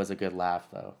club was a good laugh,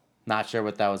 though. Not sure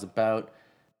what that was about.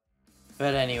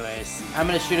 But anyways, I'm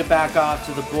going to shoot it back off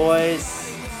to the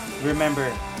boys.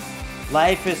 Remember,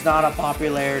 life is not a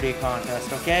popularity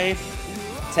contest, okay?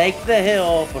 Take the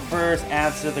hill, but first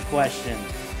answer the question.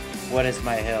 What is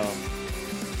my hill?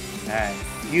 Alright,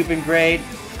 you've been great.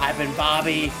 I've been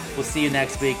Bobby. We'll see you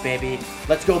next week, baby.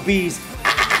 Let's go, bees.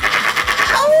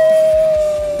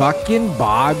 Fucking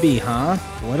Bobby, huh?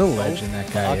 What a legend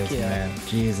that guy is, man.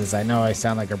 Jesus, I know I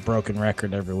sound like a broken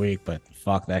record every week, but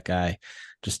fuck, that guy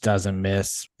just doesn't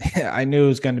miss. I knew it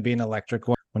was going to be an electric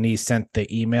one when he sent the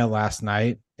email last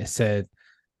night. It said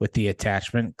with the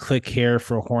attachment, click here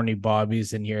for horny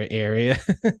Bobbies in your area.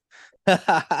 So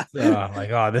I'm like,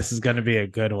 oh, this is going to be a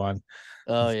good one.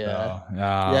 Oh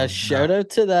yeah. Shout out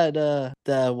to that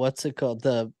the what's it called?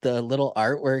 The little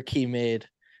artwork he made.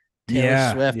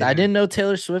 Taylor Swift. Yeah. I didn't know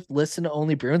Taylor Swift listened to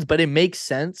only Bruins, but it makes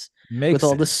sense with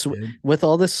all the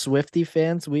Swiftie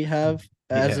fans we have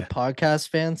as a podcast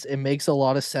fans. It makes a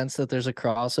lot of sense that there's a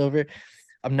crossover.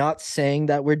 I'm not saying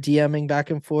that we're DMing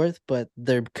back and forth, but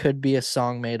there could be a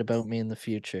song made about me in the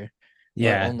future.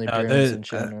 Yeah, Only Bruins in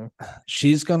general.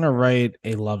 She's gonna write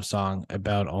a love song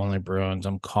about Only Bruins.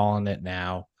 I'm calling it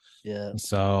now. Yeah.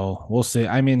 So we'll see.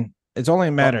 I mean, it's only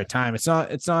a matter of time. It's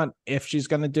not if she's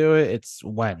gonna do it, it's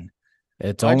when.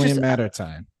 It's only a matter of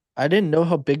time. I didn't know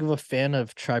how big of a fan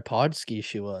of Tripodsky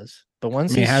she was. But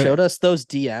once he how- showed us those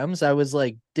DMs, I was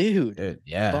like, dude,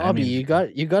 yeah, Bobby, you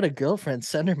got a girlfriend.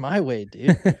 Send her my way,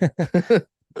 dude.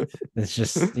 It's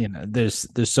just, you know, there's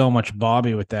so much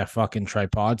Bobby with that fucking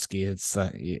Tripodsky. It's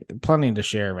plenty to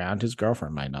share around. His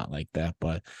girlfriend might not like that,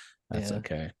 but that's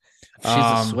okay. She's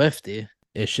a Swiftie.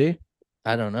 Is she?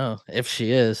 I don't know if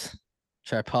she is.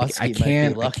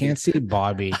 Tripodsky I can't see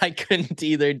Bobby. I couldn't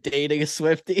either dating a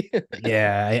Swiftie.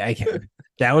 Yeah, I can't.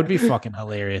 That would be fucking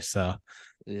hilarious, though.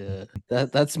 Yeah,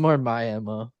 that's more my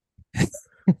MO.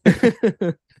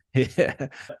 Yeah.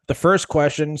 The first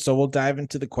question. So we'll dive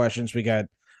into the questions. We got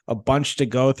a bunch to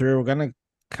go through. We're gonna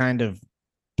kind of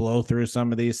blow through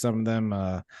some of these. Some of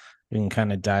them we can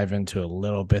kind of dive into a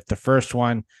little bit. The first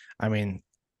one, I mean,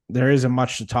 there isn't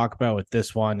much to talk about with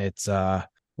this one. It's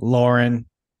Lauren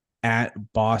at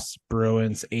Boss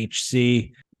Bruins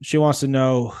HC. She wants to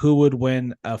know who would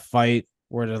win a fight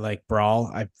where to like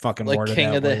brawl. I fucking like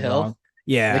King of the Hill. Wrong.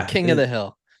 Yeah, the King of the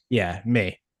Hill. Yeah,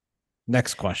 me.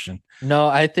 Next question. No,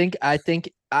 I think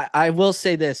I will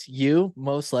say this, you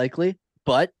most likely,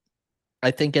 but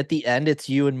I think at the end it's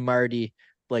you and Marty,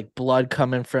 like blood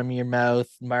coming from your mouth.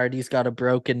 Marty's got a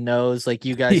broken nose, like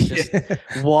you guys just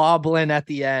wobbling at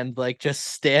the end, like just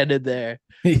standing there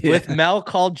with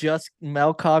Malkov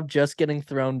just getting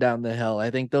thrown down the hill.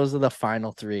 I think those are the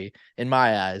final three in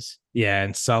my eyes. Yeah,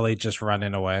 and Sully just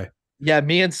running away. Yeah,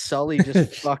 me and Sully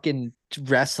just fucking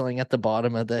wrestling at the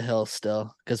bottom of the hill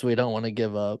still because we don't want to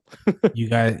give up. you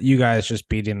guys just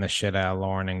beating the shit out of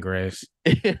Lauren and Grace.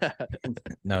 Yeah.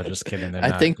 No, just kidding.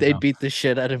 I think they'd beat the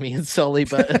shit out of me and Sully,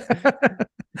 but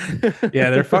yeah,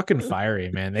 they're fucking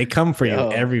fiery, man. They come for you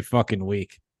every fucking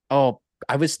week. Oh,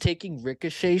 I was taking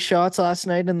ricochet shots last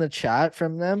night in the chat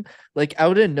from them, like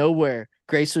out of nowhere.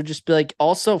 Grace would just be like,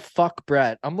 also fuck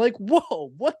Brett. I'm like,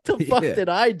 whoa, what the fuck did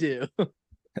I do?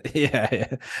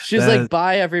 Yeah. She's like,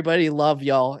 bye everybody, love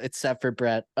y'all except for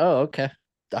Brett. Oh, okay.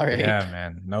 All right. Yeah,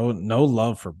 man. No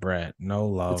love for Brett. No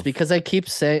love. It's because I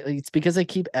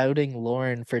keep outing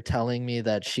Lauren for telling me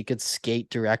that she could skate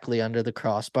directly under the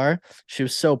crossbar. She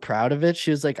was so proud of it.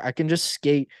 She was like, I can just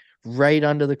skate right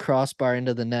under the crossbar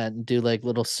into the net and do like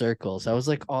little circles. I was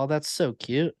like, oh, that's so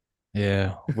cute.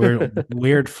 Yeah,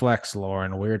 weird flex,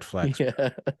 Lauren. Weird flex.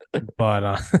 Yeah.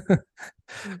 But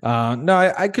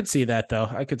no, I could see that though.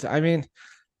 I mean,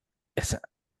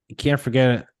 you can't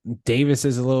forget Davis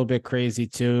is a little bit crazy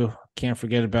too. Can't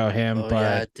forget about him. Oh, but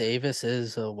yeah, Davis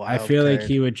is a wild I feel card. like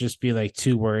he would just be like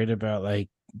too worried about like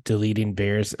deleting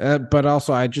bears. But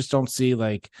also, I just don't see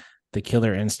like the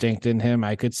killer instinct in him.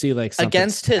 I could see like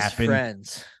against his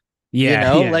friends.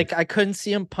 Yeah, like I couldn't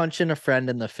see him punching a friend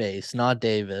in the face, not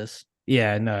Davis.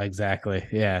 Yeah, no, exactly.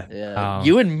 Yeah.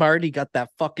 You and Marty got that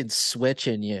fucking switch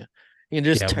in you. You can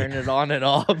just turn it on and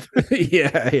off.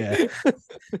 Yeah.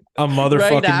 I'm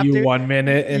motherfucking you 1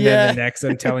 minute and then the next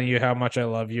I'm telling you how much I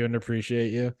love you and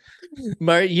appreciate you.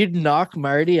 You'd knock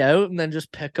Marty out and then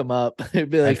just pick him up. It'd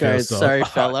be like, all right, sorry,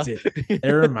 fella. It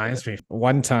reminds me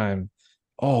one time.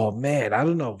 Oh man, I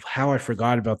don't know how I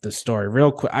forgot about this story.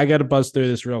 Real quick, I got to buzz through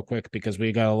this real quick because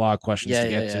we got a lot of questions to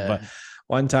get to. But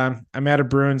one time, I'm at a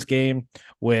Bruins game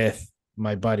with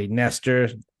my buddy Nestor.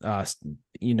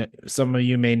 Some of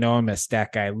you may know him as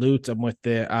Stat Guy Loot. I'm with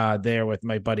there with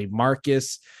my buddy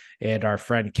Marcus and our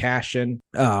friend Cashin.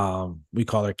 We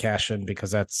call her Cashin because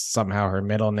that's somehow her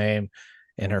middle name.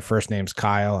 And her first name's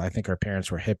Kyle. I think her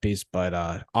parents were hippies, but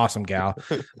awesome gal.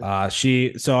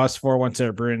 So us four went to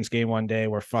a Bruins game one day.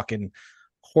 We're fucking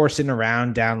horsing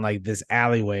around down like this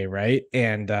alleyway, right?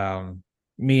 And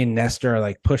me and Nestor are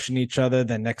like pushing each other.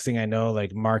 The next thing I know,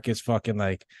 like Marcus fucking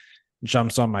like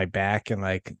jumps on my back and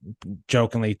like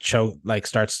jokingly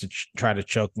starts to try to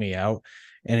choke me out.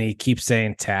 And he keeps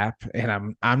saying tap,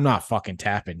 and I'm not fucking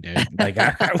tapping, dude. Like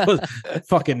I was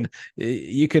fucking.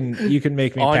 You can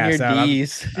make me on pass your out.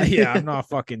 knees. I'm not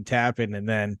fucking tapping. And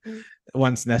then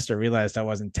once Nestor realized I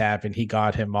wasn't tapping, he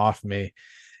got him off me.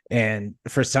 And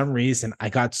for some reason, I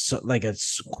got like a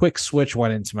quick switch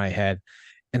went into my head,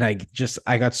 and I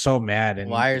got so mad and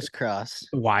wires crossed,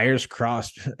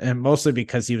 and mostly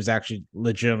because he was actually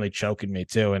legitimately choking me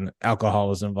too, and alcohol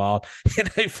was involved. And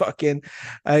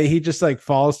he just like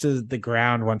falls to the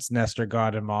ground once Nestor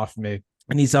got him off me,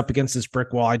 and he's up against this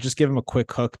brick wall. I just give him a quick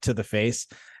hook to the face,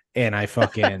 and I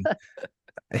fucking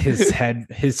his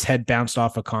head bounced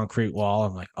off a concrete wall.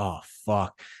 I'm like, oh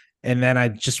fuck. And then I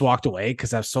just walked away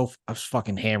because I was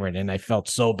fucking hammered and I felt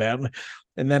so bad.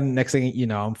 And then next thing you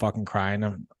know, I'm fucking crying.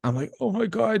 I'm like, oh my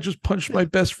God, I just punched my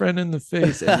best friend in the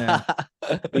face. And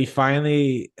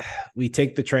then we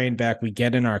take the train back, we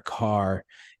get in our car,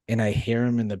 and I hear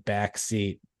him in the back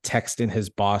seat texting his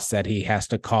boss that he has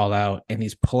to call out, and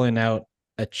he's pulling out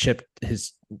a chip,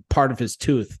 his part of his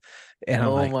tooth. And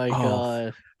I'm like, my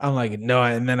God. I'm like, no,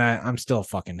 and then I'm still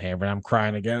fucking hammered. I'm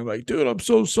crying again. I'm like, dude, I'm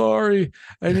so sorry.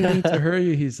 I didn't mean to hurt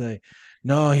you. He's like,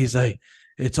 no, he's like,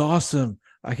 it's awesome.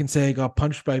 I can say I got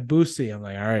punched by Boosie. I'm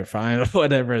like, all right, fine,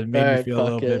 whatever. It made me feel a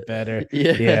little bit better.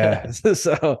 Yeah.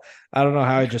 So I don't know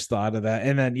how I just thought of that.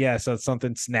 And then so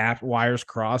something snapped, wires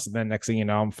crossed, and then next thing you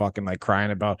know, I'm fucking like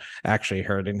crying about actually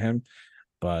hurting him.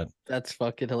 But that's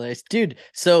fucking hilarious, dude.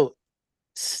 So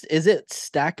is it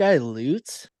Stat Guy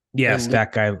Lutz? Yeah,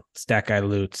 Stat Guy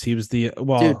Lutz. He was the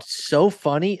dude, so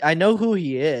funny. I know who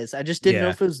he is. I just didn't know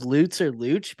if it was Lutz or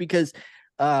Luch because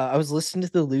I was listening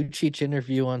to the Lucic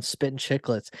interview on Spittin'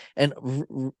 Chicklets, and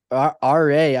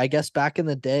RA, I guess back in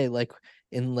the day, like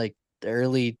in like the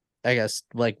early, I guess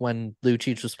like when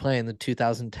Lucic was playing the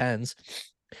 2010s,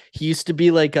 he used to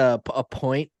be like a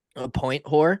point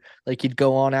whore. Like he'd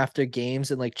go on after games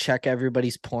and like check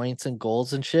everybody's points and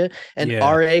goals and shit. And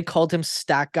RA called him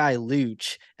Stat Guy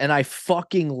Luch, and I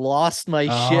fucking lost my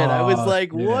shit. I was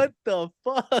like, what the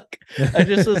fuck? I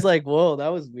just was like, whoa, that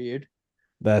was weird.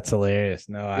 That's hilarious.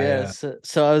 No,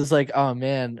 so I was like, oh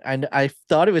man, I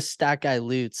thought it was Stat Guy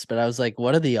Lutz, but I was like,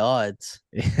 what are the odds?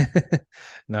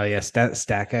 No, yeah,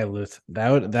 Stat Guy Lutz.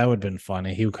 That would have been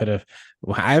funny. He could have.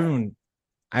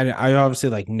 I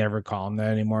obviously like never call him that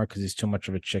anymore because he's too much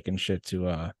of a chicken shit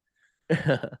to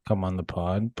come on the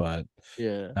pod. But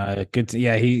good.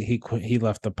 He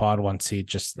left the pod once he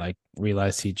just like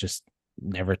realized he just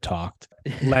never talked.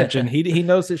 Legend. he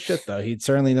knows his shit though. He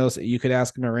certainly knows it. You could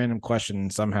ask him a random question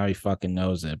and somehow he fucking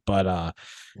knows it. But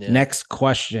next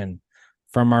question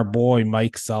from our boy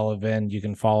Mike Sullivan. You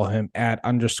can follow him at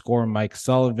 _Mike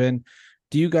Sullivan.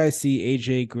 Do you guys see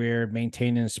AJ Greer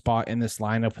maintaining a spot in this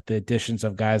lineup with the additions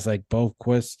of guys like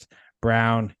Boqvist,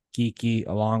 Brown, Geeky,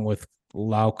 along with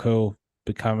Lauko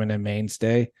becoming a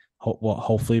mainstay?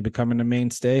 Hopefully becoming a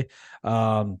mainstay.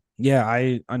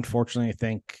 I unfortunately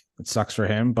think it sucks for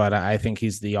him, but I think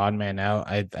he's the odd man out.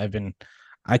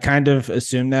 I kind of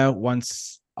assumed that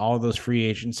once all those free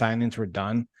agent signings were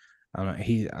done,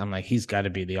 I'm like he's got to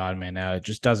be the odd man out. It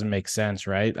just doesn't make sense,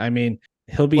 right? I mean,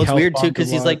 he'll be. It's weird too because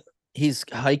he's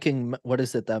hiking. What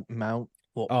is it? That Mount?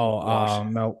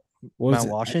 Mount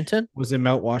Washington? Was it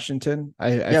Mount Washington?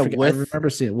 I remember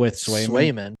seeing it with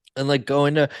Swayman. And like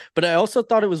going to, but I also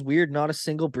thought it was weird. Not a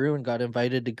single Bruin got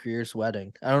invited to Greer's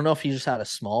wedding. I don't know if he just had a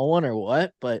small one or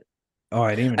what, but I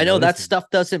didn't even I know that stuff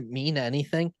doesn't mean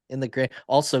anything in the Greer.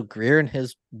 Also, Greer and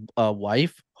his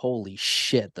wife, holy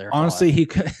shit, they're honestly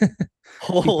hot.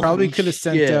 he probably could have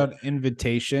sent out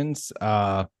invitations.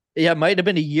 It might have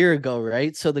been a year ago,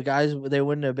 right? So the guys, they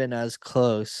wouldn't have been as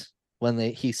close when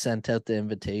he sent out the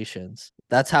invitations.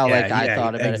 That's how I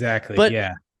thought about exactly. it. But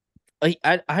yeah,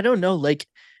 I don't know. Like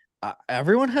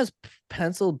everyone has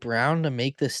penciled Brown to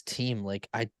make this team. Like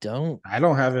I don't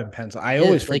have him penciled. I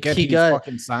always forget he's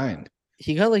fucking signed.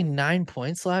 He got like 9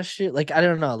 points last year. Like I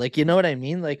don't know. Like you know what I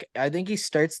mean? Like I think he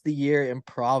starts the year in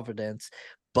Providence.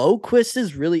 Boqvist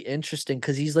is really interesting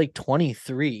because he's like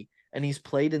 23 and he's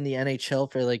played in the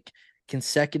NHL for like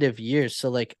consecutive years. So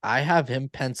like I have him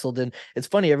penciled in. It's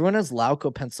funny, everyone has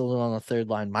Lauko penciled in on the third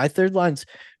line. My third line's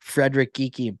Frederick,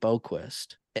 Geeky, and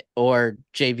Boqvist, or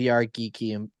JVR,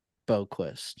 Geeky, and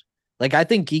Boqvist. Like I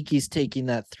think Geeky's taking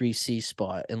that 3C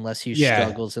spot unless he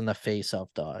struggles in the face-off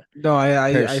dot. No,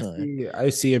 I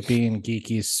see it being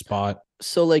Geeky's spot.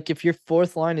 So like if your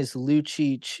fourth line is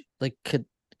Lucic, like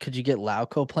could you get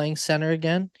Lauko playing center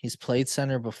again? He's played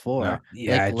center before. No,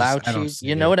 yeah, like Lauci,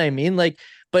 you know what I mean? Like,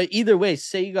 but either way,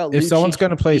 say you got if Lucic, someone's going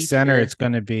to play center, it's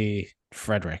going to be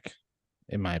Frederick,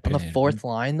 in my opinion. On the fourth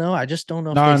line, though, I just don't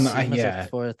know if they see him as a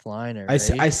fourth liner. I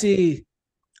see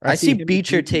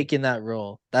Beecher taking that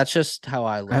role. That's just how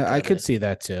I look. I could see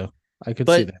that too.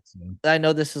 I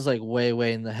know this is like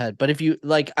way in the head, but if you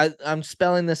like, I'm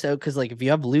spelling this out because like if you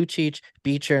have Lucic,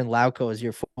 Beecher, and Lauko as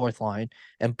your fourth line,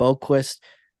 and Boqvist,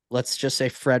 let's just say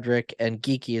Frederick and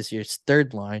Geeky is your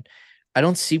third line, I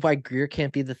don't see why Greer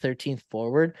can't be the 13th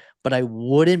forward, but I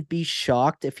wouldn't be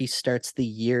shocked if he starts the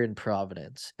year in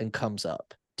Providence and comes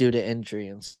up due to injury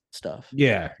and stuff.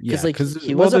 Yeah, because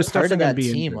he was a part of that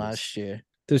team last year.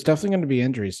 There's definitely going to be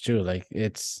injuries too. Like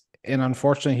and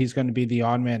unfortunately he's going to be the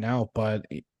odd man out, but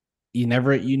you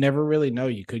never really know.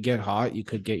 You could get hot, you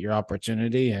could get your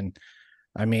opportunity, and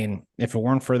I mean, if it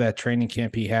weren't for that training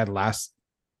camp he had last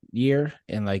year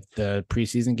and like the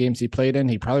preseason games he played in,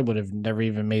 he probably would have never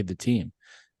even made the team.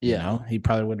 You Yeah. know, he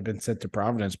probably would have been sent to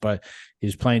Providence, but he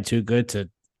was playing too good to,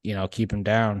 keep him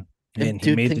down. And And he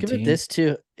dude, made the think of it team. this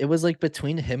too. It was like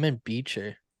between him and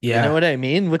Beecher. You know Yeah. what I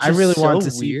mean? Which I is really so wanted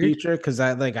to see weird. Beecher because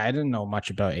I didn't know much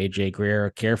about AJ Greer or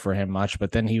care for him much,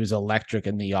 but then he was electric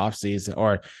in the offseason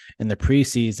or in the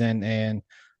preseason. And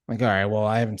like, all right, well,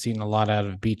 I haven't seen a lot out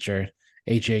of Beecher.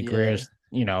 AJ Yeah. Greer's,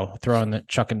 throwing the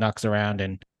chucking ducks around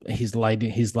and he's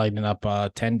lighting up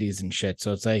tendies and shit.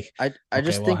 So it's like I okay,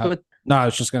 just well, think with no, I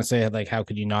was just gonna say like how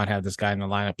could you not have this guy in the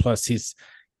lineup? Plus he's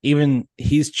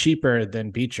cheaper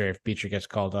than Beecher if Beecher gets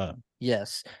called up.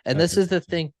 yes. And That's this is the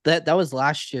interesting. thing that was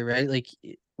last year, right? Like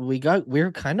we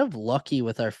were kind of lucky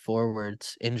with our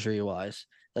forwards injury wise.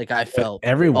 Like I felt all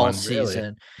Everyone really,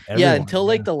 season. Yeah, everyone. until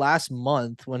like Yeah. the last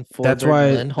month when That's Forsberg and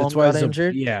why. Lindholm got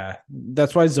injured. Yeah,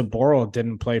 that's why Zaboral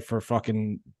didn't play for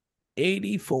fucking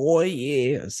 84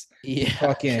 years. He Yeah, yeah,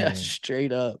 fucking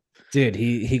straight up. dude.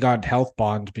 He got health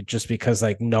bond just because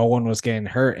like no one was getting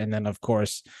hurt, and then of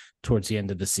course towards the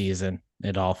end of the season,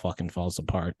 it all fucking falls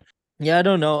apart. Yeah, I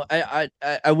don't know.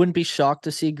 I wouldn't be shocked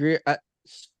to see Greer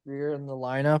in the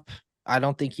lineup. I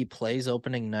don't think he plays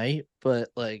opening night, but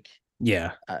like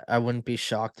Yeah, I wouldn't be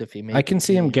shocked if he made I the can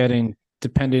see him team. getting,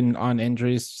 depending on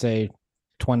injuries, say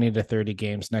 20 to 30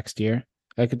 games next year.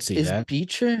 I could see Is that.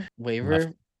 Beecher Left.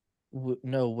 waiver?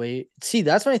 No, wait. See,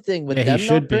 that's my thing with Yeah, he them should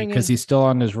not be because bringing. he's still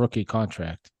on his rookie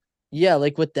contract. Yeah,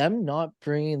 like with them not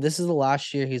bringing. This is the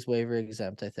last year he's waiver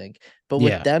exempt, I think. But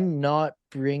with Yeah. them not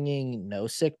bringing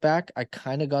Nosek back, I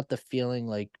kind of got the feeling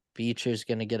like Beecher's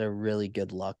gonna get a really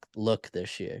good look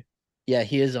this year. Yeah,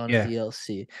 he is on Yeah.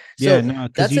 DLC. Yeah, So no,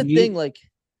 because that's you the need thing.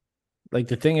 Like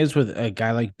the thing is with a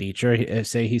guy like Beecher,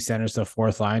 say he centers the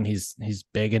fourth line, he's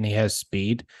big and he has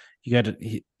speed. You got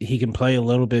to he can play a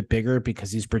little bit bigger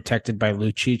because he's protected by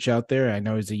Lucic out there. I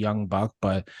know he's a young buck,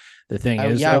 but the thing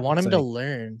is, I though, want it's him to like,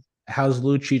 learn. how's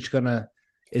Lucic gonna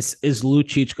is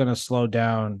Lucic gonna slow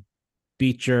down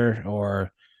Beecher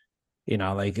or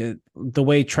like the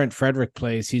way Trent Frederick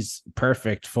plays, he's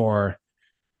perfect for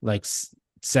like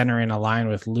centering a line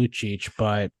with Lucic,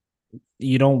 but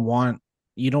you don't want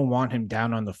him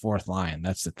down on the fourth line.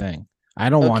 That's the thing. I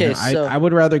don't want him. Okay, so I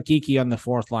would rather Geeky on the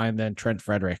fourth line than Trent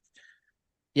Frederick.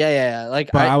 yeah.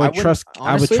 Like But I would wouldn't trust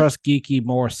honestly. Geeky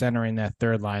more centering that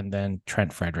third line than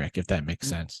Trent Frederick, if that makes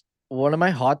sense. One of my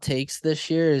hot takes this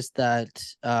year is that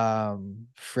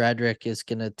Frederick is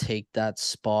gonna take that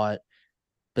spot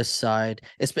beside.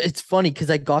 It's funny because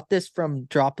I got this from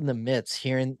dropping the mitts,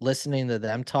 listening to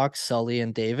them talk, Sully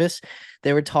and Davis.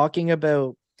 They were talking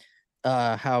about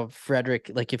how Frederick,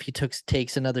 like if he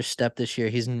takes another step this year,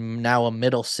 he's now a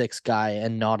middle six guy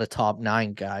and not a top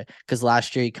nine guy, because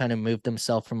last year he kind of moved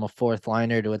himself from a fourth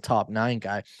liner to a top nine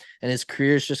guy, and his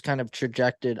career's just kind of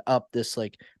trajected up this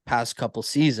like past couple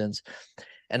seasons.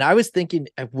 And I was thinking,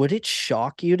 would it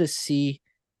shock you to see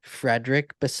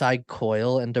Frederick beside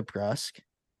Coyle and DeBrusk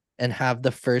and have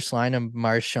the first line of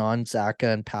Marchand,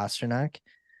 Zaka, and Pasternak?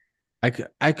 I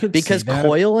could Because see that.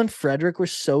 Coyle and Frederick were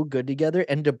so good together,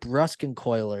 and DeBrusk and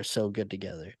Coyle are so good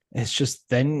together. It's just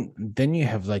then you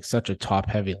have like such a top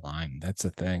heavy line. That's the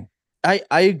thing. I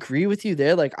agree with you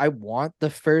there. Like I want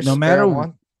the first. No matter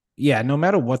no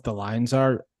matter what the lines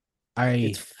are,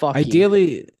 it's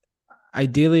fucking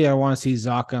ideally I want to see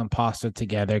Zaka and Pasta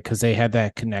together because they had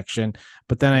that connection.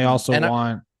 But then I also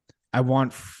I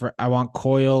want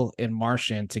Coyle and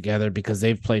Marchand together because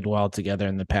they've played well together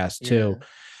in the past too. Yeah.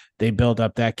 They build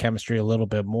up that chemistry a little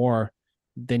bit more.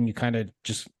 Then you kind of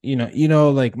just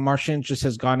like Marchand just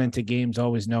has gone into games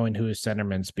always knowing who his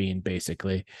centerman's being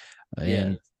basically,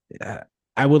 and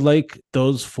I would like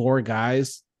those four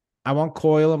guys. I want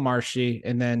Coyle and Marshy,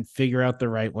 and then figure out the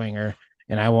right winger,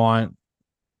 and I want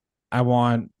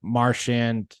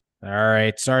Marchand. All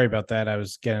right, sorry about that.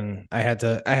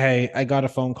 I got a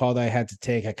phone call that I had to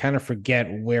take. I kind of forget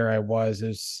where I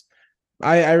was.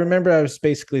 I remember I was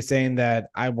basically saying that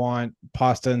I want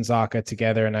Pasta and Zaka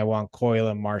together and I want Coyle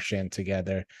and Marchand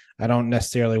together. I don't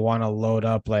necessarily want to load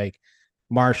up like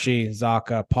Marshy,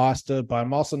 Zaka, Pasta, but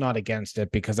I'm also not against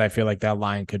it because I feel like that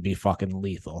line could be fucking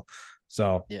lethal.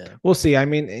 So we'll see. I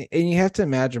mean, and you have to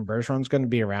imagine Bergeron's going to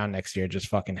be around next year, just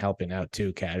fucking helping out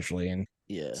too casually and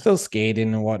still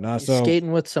skating and whatnot. So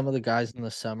skating with some of the guys in the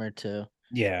summer too.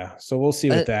 Yeah, so we'll see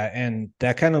with that, and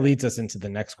that kind of leads us into the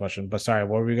next question. But sorry,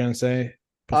 what were we gonna say?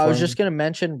 I was just gonna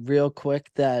mention real quick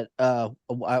that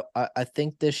I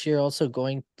think this year also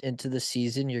going into the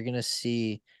season you're gonna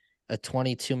see a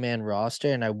 22-man roster,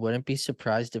 and I wouldn't be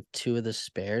surprised if two of the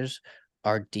spares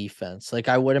are defense. Like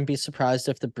I wouldn't be surprised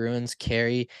if the Bruins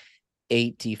carry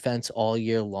 8 defense all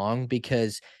year long,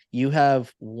 because you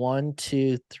have 1,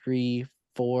 2, 3,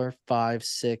 4, 5,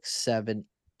 6, 7,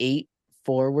 8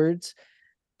 forwards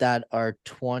that are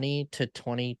 20 to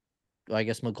 20. Well, I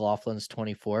guess McLaughlin's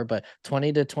 24, but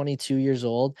 20 to 22 years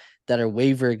old that are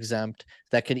waiver exempt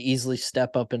that could easily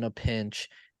step up in a pinch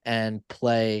and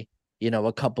play,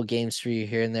 a couple games for you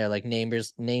here and there, like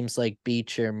names like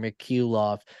Beecher,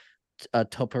 Merkulov,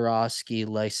 Toporowski,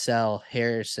 Lysell,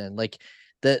 Harrison, like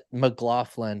the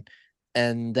McLaughlin.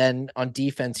 And then on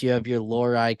defense, you have your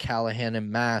Lohrei, Callahan,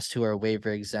 and Mast, who are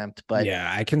waiver exempt. But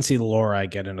yeah, I can see Lohrei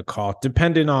getting a call,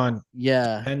 depending,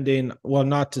 well,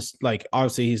 not just like,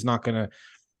 obviously he's not gonna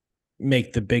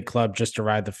make the big club just to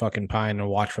ride the fucking pine and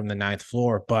watch from the ninth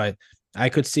floor, but I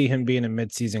could see him being a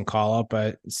midseason call up,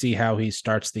 but see how he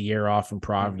starts the year off in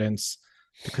Providence.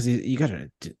 Because the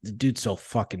dude's so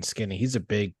fucking skinny. He's a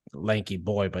big, lanky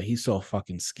boy, but he's so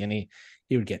fucking skinny.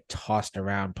 He would get tossed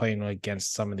around playing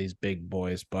against some of these big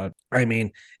boys. But I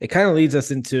mean, it kind of leads us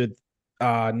into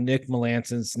Nick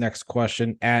Melanson's next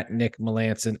question, at Nick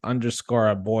Melanson _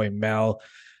 our boy Mel.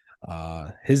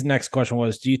 His next question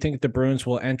was, do you think the Bruins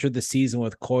will enter the season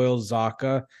with Coyle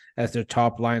Zacha as their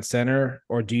top line center,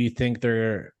 or do you think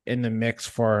they're in the mix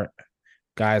for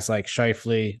guys like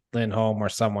Scheifele, Lindholm, or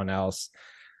someone else?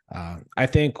 I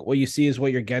think what you see is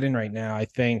what you're getting right now. I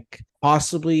think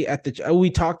possibly we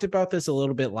talked about this a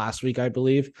little bit last week, I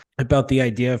believe, about the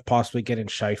idea of possibly getting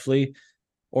Scheifele,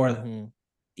 or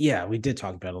yeah, we did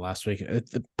talk about it last week.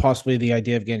 Possibly the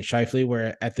idea of getting Scheifele,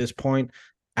 where at this point,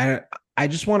 I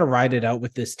just want to ride it out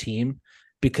with this team,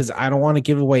 because I don't want to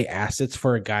give away assets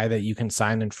for a guy that you can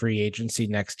sign in free agency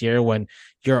next year when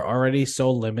you're already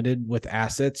so limited with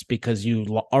assets, because you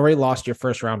already lost your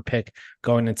first round pick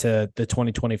going into the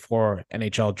 2024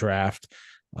 NHL draft.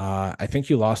 I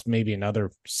think you lost maybe another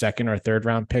second or third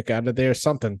round pick out of there,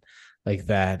 something like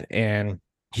that. And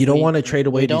you don't want to trade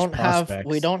away these prospects.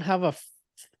 We don't have a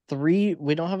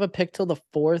pick till the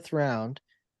 4th round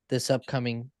this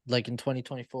upcoming, like in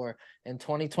 2024. In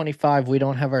 2025, we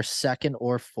don't have our 2nd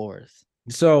or 4th.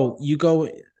 So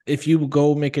if you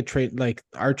go make a trade, like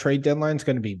our trade deadline is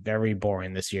going to be very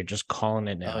boring this year. Just calling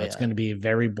it now. It's going to be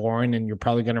very boring, and you're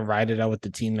probably going to ride it out with the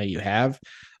team that you have,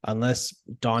 unless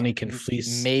Donnie can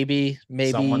fleece. Maybe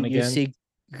someone you again. see.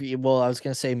 Well, I was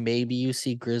going to say maybe you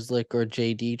see Grzelcyk or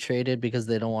JD traded because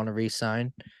they don't want to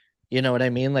re-sign. You know what I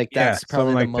mean? Like, that's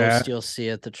probably the most you'll see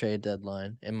at the trade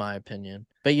deadline, in my opinion.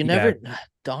 But you never,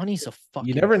 Donnie's a fucking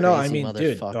you never know. I crazy mean,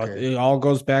 dude, motherfucker. it all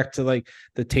goes back to like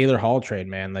the Taylor Hall trade,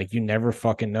 man. Like, you never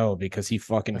fucking know, because he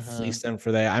fucking fleeced them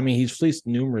for that. I mean, he's fleeced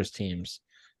numerous teams.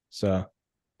 So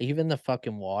even the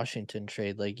fucking Washington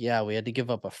trade, like, yeah, we had to give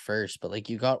up a first, but like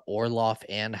you got Orlov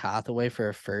and Hathaway for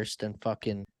a first and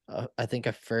fucking, I think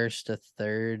a first, a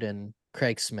third, and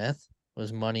Craig Smith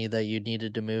was money that you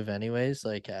needed to move anyways.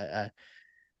 Like, I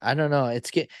don't know. It's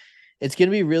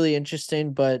gonna be really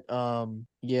interesting, but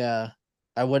yeah,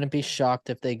 I wouldn't be shocked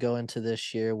if they go into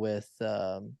this year with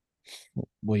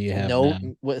what you have no now.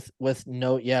 with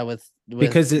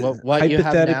Because what you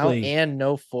have now and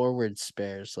no forward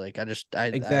spares. Like,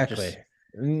 exactly.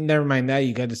 Never mind that,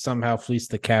 you got to somehow fleece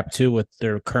the cap too with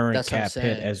their current cap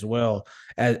hit as well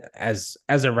as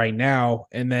of right now,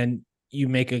 and then you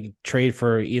make a trade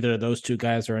for either of those two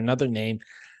guys or another name.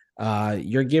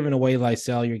 You're giving away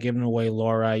Lysell, you're giving away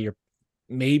Lohrei, you're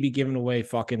maybe giving away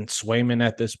fucking Swayman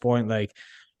at this point. Like,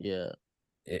 yeah,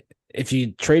 if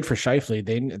you trade for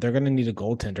Scheifele, they're gonna need a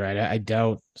goaltender. I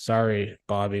doubt. Sorry,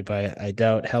 Bobby, but I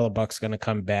doubt Hellebuck's gonna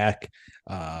come back.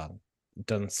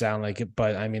 Doesn't sound like it,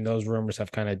 but I mean, those rumors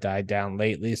have kind of died down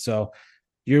lately. So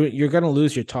you're gonna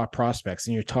lose your top prospects,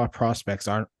 and your top prospects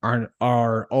are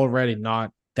already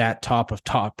not that top of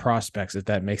top prospects, if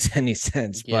that makes any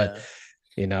sense. Yeah.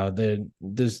 But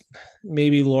there's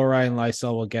maybe Lohrei and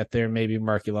Lysell will get there, maybe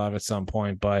Merkulov at some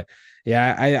point. But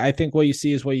yeah, I think what you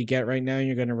see is what you get right now.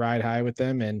 You're going to ride high with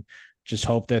them and just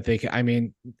hope that they can. I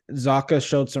mean, Zacha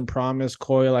showed some promise.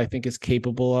 Coyle, I think, is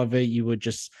capable of it. You would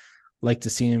just like to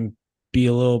see him be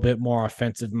a little bit more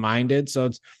offensive minded. So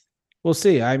we'll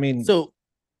see. I mean, sorry.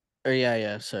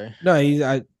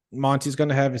 No, Monty's going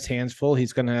to have his hands full.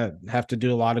 He's going to have to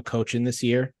do a lot of coaching this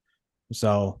year.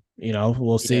 So,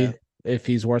 we'll see if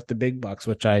he's worth the big bucks,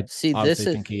 which I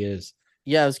obviously think he is.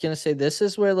 Yeah, I was going to say, this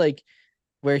is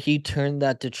where he turned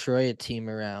that Detroit team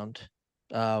around.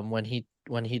 When he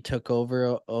took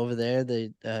over there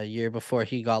the year before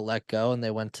he got let go and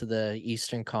they went to the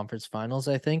Eastern Conference Finals,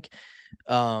 I think.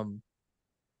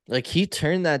 Like, he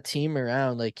turned that team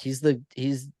around. Like,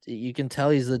 you can tell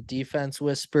he's the defense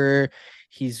whisperer.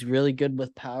 He's really good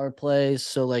with power plays.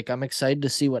 So, like, I'm excited to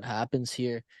see what happens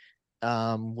here.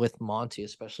 with Monty,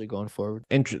 especially going forward.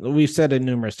 We've said it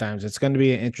numerous times. It's going to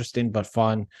be an interesting but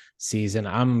fun season.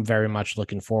 I'm very much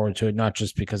looking forward to it, not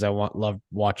just because I love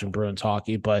watching Bruins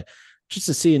hockey, but just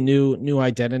to see a new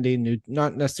identity,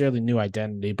 not necessarily new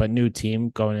identity, but new team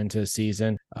going into the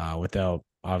season without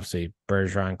obviously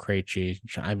Bergeron, Krejci.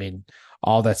 I mean,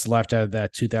 all that's left out of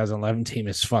that 2011 team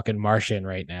is fucking Marchand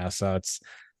right now. So it's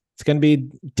going to be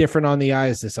different on the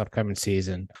ice this upcoming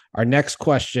season. Our next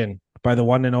question by the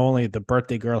one and only, the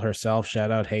birthday girl herself.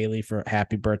 Shout out Haley for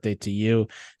happy birthday to you.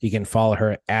 You can follow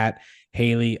her at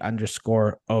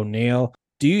Haley_O'Neill.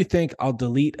 Do you think I'll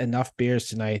delete enough beers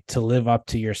tonight to live up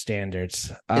to your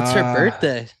standards? It's her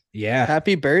birthday. Yeah.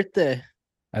 Happy birthday.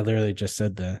 I literally just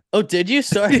said that. Oh, did you?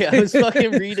 Sorry, I was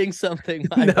fucking reading something.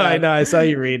 I know. I saw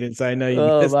you read it, so I know you.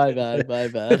 Oh, my bad.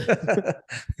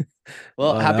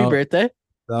 Well, happy birthday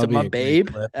to my babe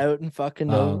out in fucking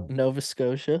Nova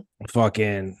Scotia.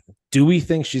 Fucking, do we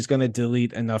think she's gonna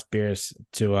delete enough beers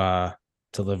to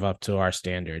live up to our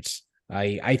standards?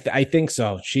 I think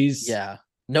so. She's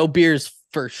no beers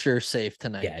for sure safe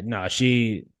tonight. Yeah, no,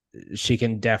 she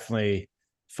can definitely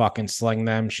fucking sling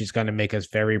them. She's gonna make us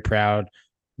very proud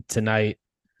tonight,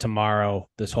 tomorrow,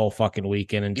 this whole fucking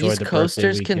weekend. Enjoy These the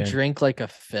coasters birthday can drink like a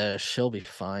fish. She'll be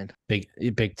fine.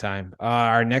 Big time.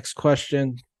 Our next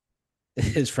question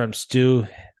is from Stu,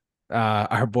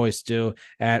 our boy Stu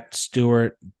at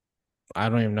Stewart. I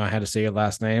don't even know how to say your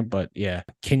last name, but yeah.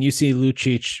 Can you see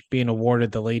Lucic being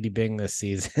awarded the Lady Byng this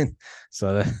season?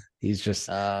 So that he's just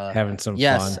having some fun.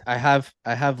 Yes, I have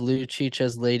Lucic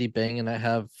as Lady Byng, and I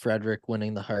have Frederick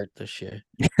winning the Hart this year.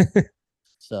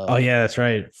 So oh yeah, that's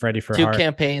right. Freddie for two Hart.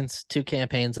 campaigns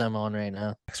I'm on right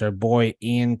now. Our boy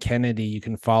Ian Kennedy, you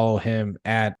can follow him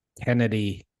at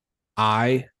Kennedy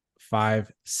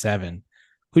I57.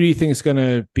 Who do you think is going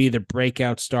to be the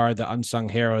breakout star, the unsung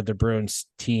hero of the Bruins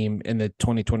team in the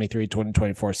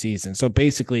 2023-2024 season? So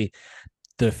basically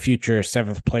the future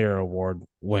 7th player award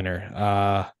winner.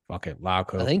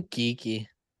 Lauko. I think Geeky.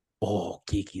 Oh,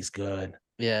 Geeky's good.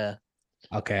 Yeah.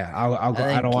 Okay, I'll go.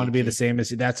 I don't want to be the same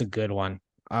as you. That's a good one.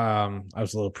 I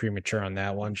was a little premature on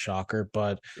that one, shocker,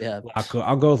 but yeah, Lauko.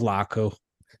 I'll go with Lauko.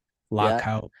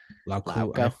 Lauko.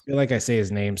 I feel like I say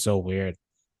his name so weird.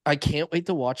 I can't wait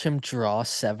to watch him draw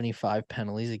 75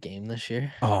 penalties a game this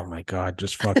year. Oh my god,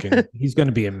 just fucking he's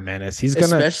gonna be a menace.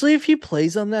 Especially if he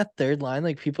plays on that third line,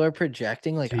 like people are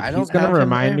projecting. Like, dude, he's gonna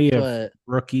remind me of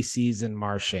rookie season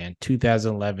Marchand,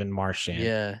 2011 Marchand.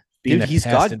 Yeah, dude, he's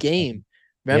got game.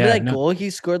 Remember that goal he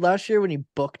scored last year when he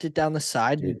booked it down the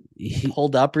side, dude, and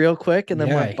pulled up real quick and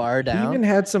then went bar down? He even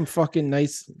had some fucking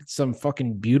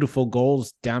beautiful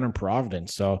goals down in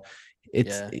Providence. So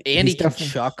and he can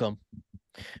chuck them.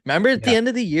 Remember at the end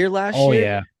of the year last year?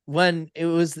 Yeah. When it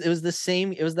was the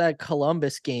same, it was that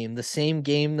Columbus game, the same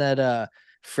game that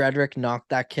Frederick knocked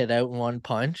that kid out in one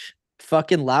punch.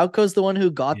 Fucking Lauko's the one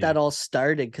who got that all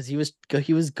started because he was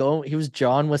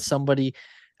John with somebody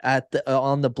at the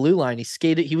on the blue line.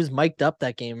 He was mic'd up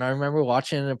that game. I remember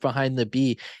watching it behind the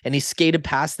B, and he skated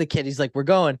past the kid. He's like, we're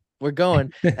going.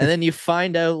 And then you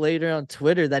find out later on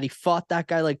Twitter that he fought that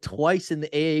guy like twice in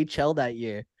the AHL that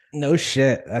year. No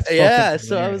shit. That's so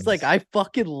hilarious. I was like, I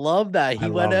fucking love that. He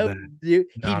went out. He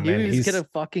knew he was gonna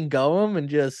fucking go him and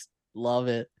just love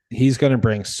it. He's gonna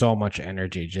bring so much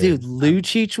energy, dude.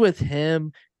 Lucic with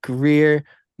him, Greer,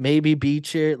 maybe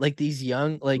Beecher, like these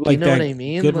young, like you know what I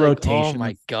mean? Good like, rotation. Oh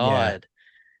my god.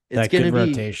 It's gonna be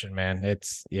rotation, man.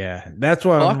 It's that's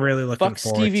what I'm really looking forward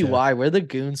to. Stevie Y. We're the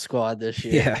Goon Squad this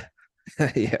year.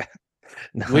 Yeah.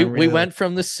 No, we went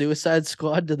from the Suicide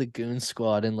Squad to the Goon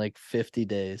Squad in like 50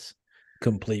 days.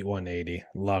 Complete 180.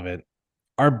 Love it.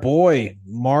 Our boy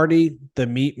Marty the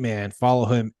Meat Man. Follow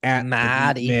him at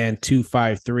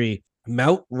Man253.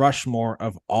 Mount Rushmore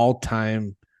of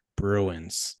all-time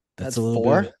Bruins. That's a little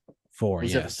 4? bit 4.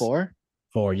 Is yes. It 4?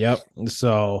 4. Yep.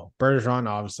 So Bergeron,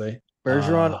 obviously.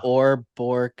 Bergeron or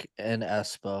Bork and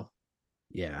Espo.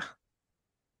 Yeah.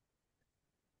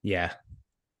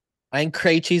 I think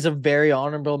Krejci's a very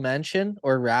honorable mention,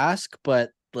 or Rask,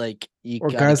 but like you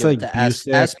got guys like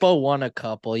Espo won a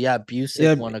couple. Yeah,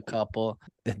 Busick won a couple.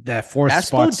 That fourth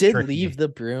spot. Espo did leave the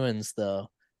Bruins though.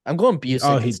 I'm going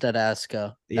Busick instead of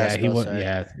Esco. Yeah, he went.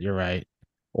 Yeah, you're right.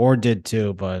 Or did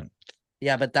too, but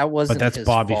that wasn't. But that's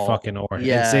Bobby fault. Fucking Orr.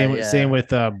 Yeah, same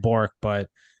with Bork, but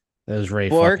that was Ray.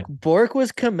 Bork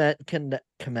was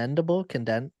commendable.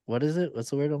 What is it? What's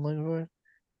the word I'm looking for?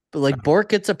 But like Bork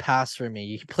gets a pass for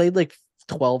me. He played like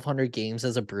 1,200 games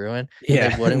as a Bruin.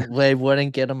 Yeah, they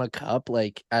wouldn't get him a cup.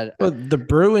 Like, but the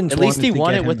Bruins. At least he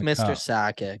won it with Mr.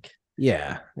 Sakic.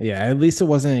 Yeah. At least it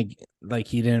wasn't like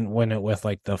he didn't win it with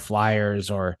like the Flyers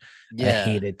or a Yeah.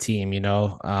 hated team,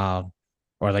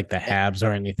 or like the Habs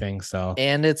or anything. So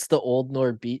And it's the old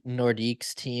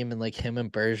Nordiques team, and like him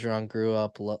and Bergeron grew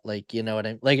up like, you know what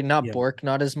I mean? Like not yeah, Bork,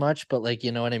 not as much, but like,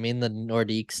 you know what I mean? The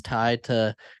Nordiques tie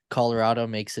to Colorado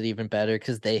makes it even better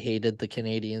because they hated the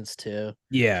Canadians too.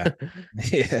 yeah.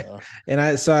 So And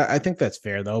I think that's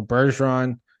fair though.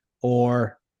 Bergeron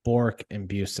or Bork and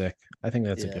Busick. I think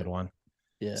that's a yeah, good one.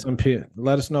 yeah. Some people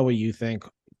let us know what you think.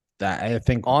 That I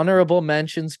think Honorable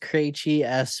mentions: Krejci,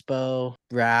 Espo,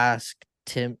 Rask,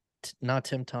 not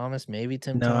Tim Thomas, maybe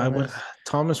Tim no, I would Thomas.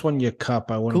 Thomas won your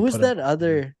cup. I Who wouldn't was put him. that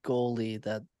other goalie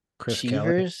that Chris Kelly.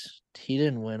 Cheevers? He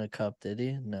didn't win a cup, did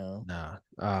he? No. No.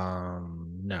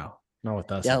 No. Not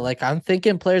with us. Yeah, like I'm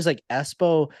thinking players like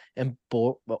Espo and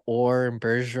or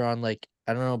Bergeron. Like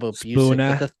I don't know about Busick,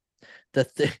 but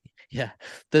Spooner. yeah,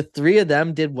 the three of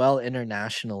them did well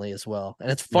internationally as well. And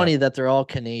it's funny that they're all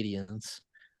Canadians.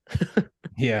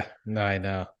 Yeah, no, I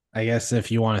know. I guess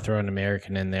if you want to throw an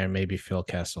American in there, maybe Phil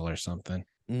Kessel or something.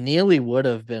 Neely would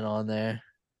have been on there.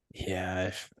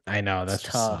 Yeah, I know It's that's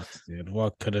tough. sucks, dude.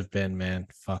 What could have been, man?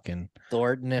 Fucking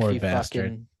Thornton, if poor you bastard.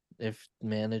 fucking if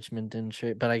management didn't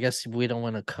trade, but I guess we don't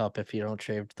win a cup if you don't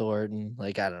trade Thornton.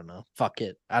 Like I don't know. Fuck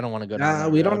it. I don't want to go down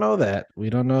that We don't road. know that. We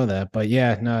don't know that. But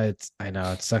yeah, no, I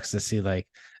know it sucks to see. Like,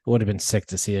 it would have been sick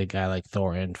to see a guy like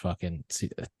Thornton fucking see,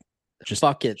 just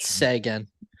Fuck it, Sagan.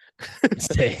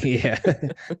 stay.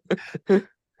 Yeah.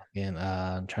 And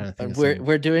I'm trying to think.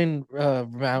 We're doing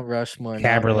Mount Rushmore.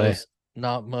 Caberlet.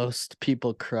 Not most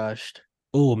people crushed.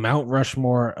 Ooh, Mount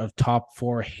Rushmore of top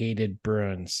 4 hated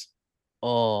Bruins.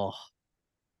 Oh,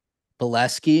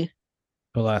 Bolesky.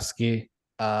 Bolesky.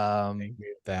 I Um, agree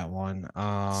with that one.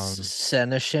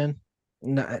 Senyshyn.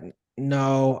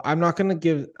 No, I'm not gonna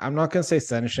say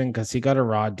Senyshyn because he got a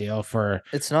raw deal for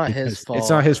It's not his because fault. it's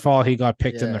not his fault he got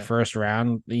picked in the Yeah. first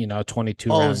round,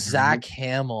 22 Oh, rounds. Zach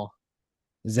Hamill.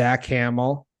 Zach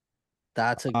Hamill,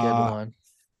 That's a good one.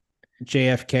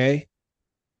 JFK.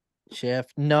 Jeff.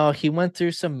 No, he went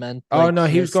through some Oh no,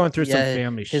 he was going through some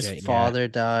family his shit. father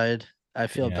died. I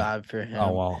feel Yeah. bad for him.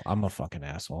 Oh well, I'm a fucking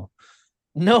asshole.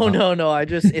 No.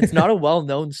 It's not a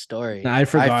well-known story. I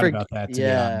forgot about that, to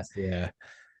be honest. Yeah.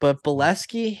 But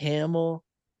Bolesky, Hamill,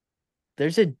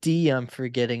 there's a D I'm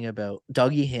forgetting about.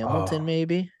 Dougie Hamilton,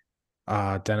 maybe?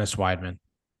 Dennis Weidman.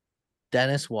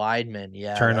 Dennis Weidman,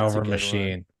 yeah. Turnover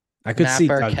machine. I could see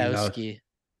Dougie.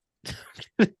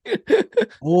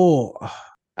 Oh,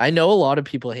 I know a lot of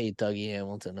people hate Dougie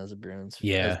Hamilton as Bruins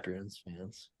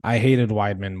fans. I hated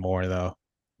Weidman more though.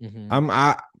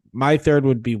 Mm-hmm. My third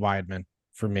would be Weidman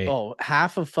for me. Oh,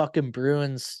 half of fucking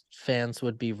Bruins fans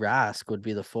would be Rask, would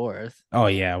be the fourth. Oh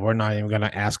yeah, we're not even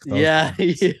gonna ask those. Yeah.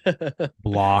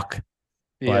 Block.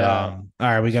 But all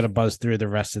right, we got to buzz through the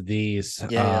rest of these.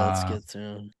 Yeah, let's get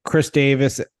through. Chris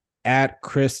Davis at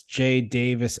Chris J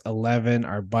Davis 11,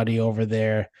 our buddy over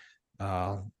there.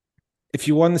 If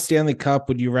you won the Stanley Cup,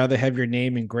 would you rather have your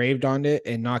name engraved on it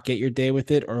and not get your day with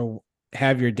it, or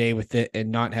have your day with it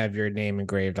and not have your name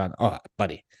engraved on? Oh,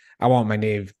 buddy, I want my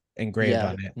name engraved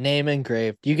on it. Name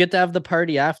engraved. You get to have the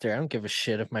party after. I don't give a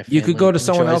shit if my family you could go to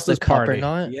someone else's party or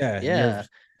not. Yeah.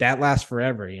 That lasts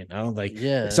forever, Like,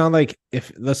 yeah. It's not like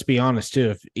if, let's be honest too,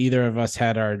 if either of us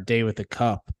had our day with the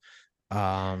cup.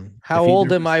 How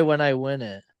old am I when I win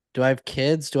it? Do I have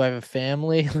kids? Do I have a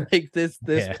family? Like this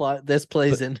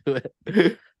plays into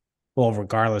it. Well,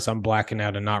 regardless, I'm blacking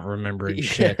out and not remembering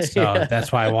shit. So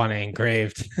that's why I want it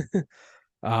engraved.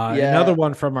 Another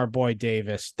one from our boy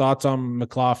Davis. Thoughts on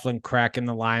McLaughlin cracking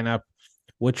the lineup?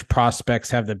 Which prospects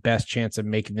have the best chance of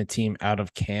making the team out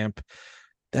of camp?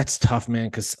 That's tough, man,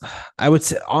 because I would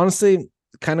say, honestly,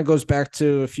 kind of goes back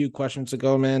to a few questions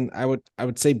ago, man. I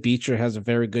would say Beecher has a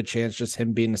very good chance, just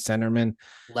him being a centerman.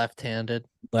 Left-handed.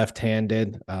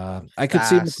 I could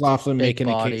see McLaughlin making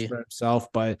a case for himself,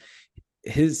 but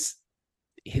he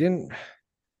didn't.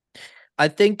 I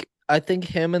think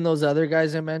him and those other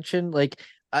guys I mentioned, like,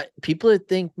 people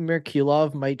think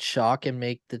Merkulov might shock and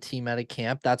make the team out of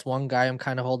camp. That's one guy I'm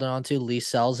kind of holding on to.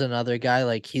 Liessel's another guy.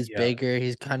 Like, he's bigger.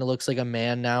 He kind of looks like a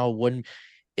man now.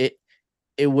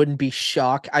 It wouldn't be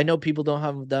shock. I know people don't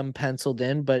have them penciled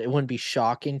in, but it wouldn't be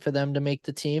shocking for them to make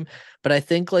the team. But I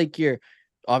think like your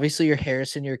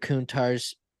Harrison, your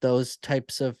Kuntars, those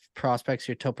types of prospects,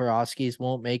 your Toporowskis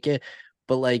won't make it.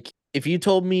 But like, if you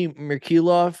told me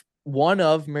one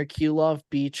of Merkulov,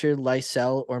 Beecher,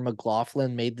 Liesel, or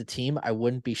McLaughlin made the team, I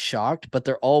wouldn't be shocked, but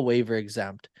they're all waiver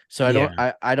exempt. So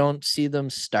I don't see them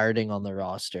starting on the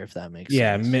roster, if that makes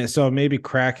sense. Yeah, so maybe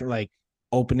crack like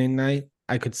opening night.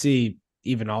 I could see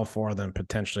even all 4 of them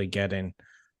potentially getting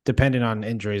depending on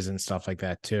injuries and stuff like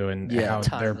that too, and how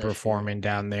they're this performing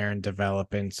down there and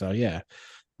developing. So yeah.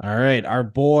 All right, our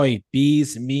boy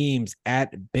Bees Memes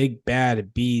at Big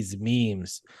Bad Bees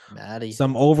Memes. Maddie.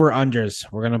 Some over unders.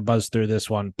 We're gonna buzz through this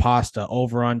one. Pasta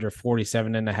over under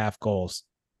 47.5 goals.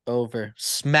 Over.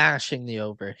 Smashing the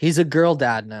over. He's a girl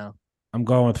dad now. I'm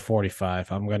going with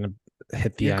 45. I'm gonna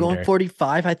hit the You're under. going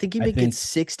 45? I think he may get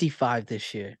 65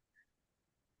 this year.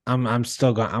 I'm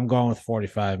still going. I'm going with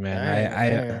 45,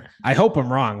 man. I hope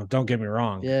I'm wrong. Don't get me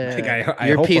wrong. Yeah, like, I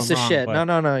you're hope a piece I'm of wrong, shit. but...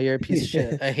 No, you're a piece of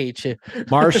shit. I hate you,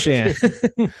 Martian.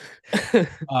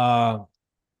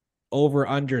 Over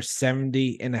under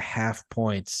 70.5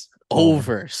 points.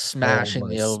 Over smashing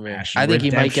the over. Smashing. I think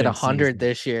he might get Redemption 100 season.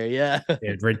 this year. Yeah,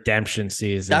 redemption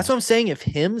season. That's what I'm saying. If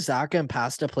him, Zaka, and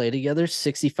Pasta play together,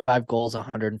 65 goals,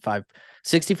 105,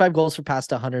 65 goals for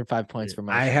Pasta, 105 points for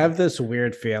Martian. I have this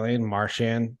weird feeling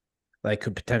Martian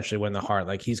could potentially win the heart.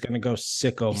 Like he's gonna go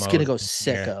sicko mode. He's gonna go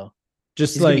sicko.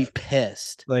 Just he's like gonna be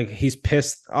pissed. Like he's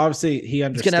pissed. Obviously, he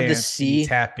understands. He's gonna have the C. He's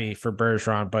happy for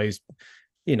Bergeron, but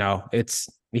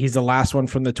he's the last one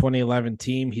from the 2011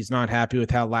 team. He's not happy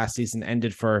with how last season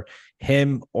ended for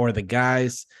him or the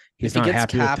guys. He's not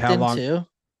happy with how long. Too?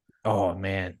 Oh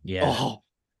man, yeah. Oh,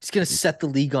 he's gonna set the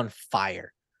league on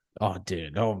fire. Oh,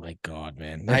 dude. Oh my god,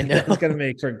 man. I know. It's gonna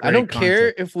make for great I don't content.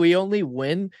 care if we only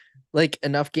win like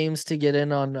enough games to get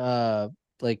in on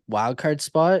like wild card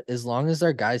spot, as long as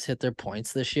our guys hit their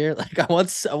points this year. Like I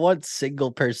want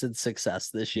single person success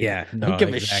this year. Yeah, no, I don't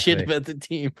give a shit about the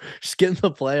team. Just get in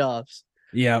the playoffs.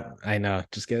 Yep, I know.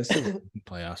 Just get us to the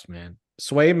playoffs, man.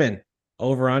 Swayman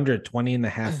over under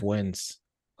 20.5 wins.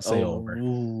 I'll say over.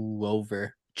 Ooh,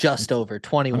 over. Just over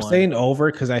 21. I'm saying over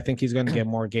because I think he's going to get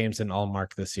more games than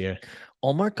Allmark this year.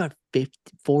 Allmark got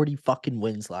 40 fucking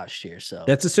wins last year. So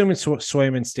that's assuming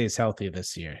Swayman stays healthy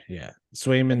this year. Yeah.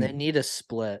 Swayman. And they need a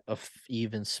split,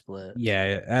 even split.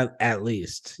 Yeah, at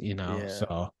least, Yeah.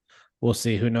 So we'll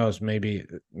see. Who knows? Maybe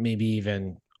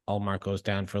even Allmark goes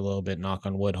down for a little bit, knock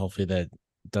on wood. Hopefully that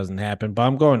doesn't happen. But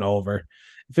I'm going over.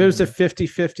 If it was a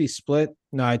 50-50 split,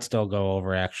 no, I'd still go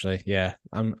over, actually. Yeah.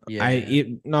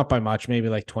 Not by much, maybe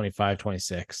like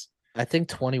 25-26. I think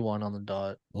 21 on the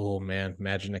dot. Oh man,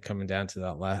 imagine it coming down to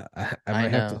that I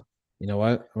might have to. You know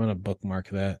what? I'm gonna bookmark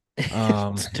that.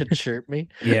 To chirp me.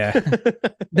 Yeah.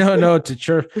 No, to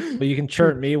chirp, but you can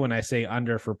chirp me when I say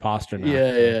under for Pastrnak.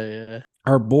 Yeah.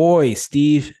 Our boy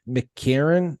Steve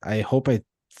McCarron. I hope I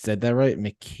said that right.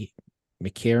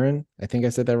 McCarron. I think I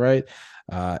said that right.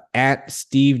 At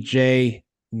Steve J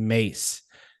Mace.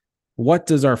 What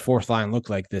does our fourth line look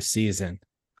like this season?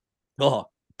 Oh,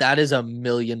 that is $1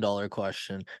 million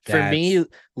question. For me,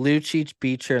 Lucic,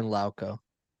 Beecher, and Lauko.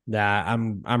 Nah,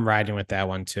 I'm riding with that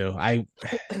one too.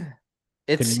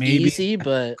 It's easy,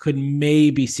 but could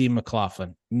maybe see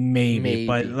McLaughlin. Maybe.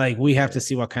 But like we have to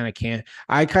see what kind of can.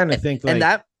 I kind of think like and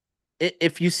that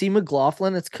if you see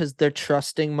McLaughlin, it's because they're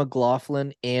trusting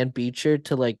McLaughlin and Beecher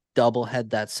to like double head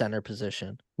that center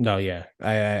position. No, yeah,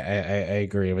 I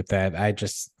agree with that.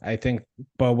 I think,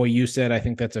 but what you said, I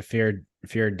think that's a fair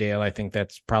deal. I think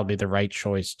that's probably the right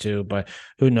choice too. But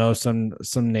who knows?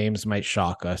 Some names might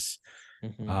shock us.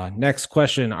 Mm-hmm. Next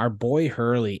question. Our boy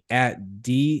Hurley at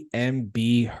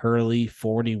DMB Hurley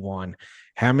 41.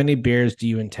 How many beers do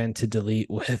you intend to delete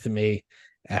with me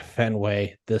at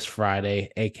Fenway this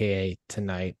Friday, aka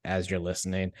tonight, as you're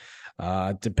listening?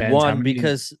 Depends. One,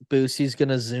 because Boosie's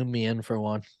gonna zoom me in for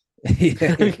one.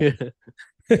 There's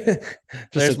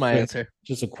my answer.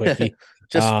 Just a quickie.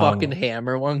 Just fucking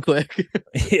hammer one quick.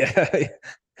 Yeah.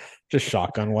 Just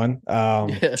shotgun one.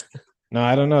 Yeah. No,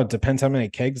 I don't know. It depends how many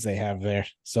kegs they have there.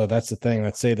 So that's the thing.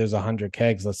 Let's say there's 100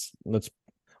 kegs.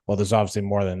 Well, there's obviously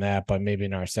more than that, but maybe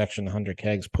in our section, 100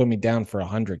 kegs. Put me down for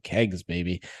 100 kegs,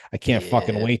 baby. I can't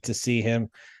fucking wait to see him.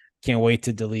 Can't wait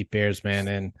to delete Bears, man.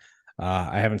 And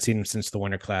I haven't seen him since the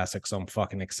Winter Classic, so I'm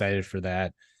fucking excited for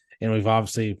that. And we've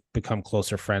obviously become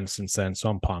closer friends since then, so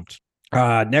I'm pumped.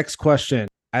 Next question.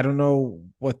 I don't know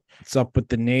what's up with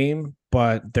the name,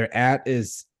 but their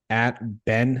is at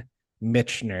Ben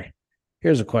Mitchner.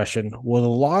 Here's a question. Will the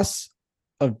loss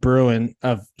of Bergeron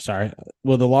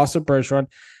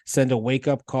send a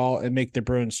wake-up call and make the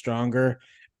Bruins stronger,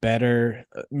 better,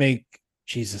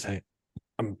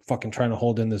 I'm fucking trying to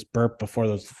hold in this burp before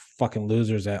those fucking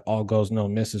losers at All Goes No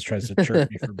Misses tries to chirp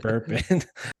me for burping.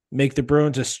 Make the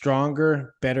Bruins a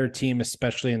stronger, better team,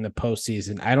 especially in the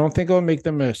postseason. I don't think it'll make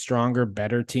them a stronger,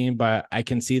 better team, but I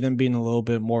can see them being a little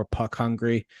bit more puck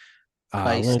hungry,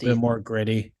 a little bit more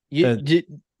gritty.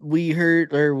 We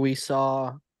heard or we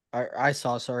saw, or I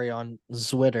saw, on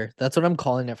Twitter. That's what I'm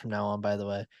calling it from now on, by the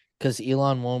way, because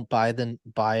Elon won't buy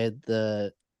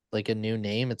the like a new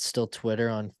name. It's still Twitter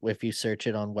on if you search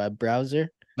it on web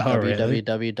browser. Oh, really?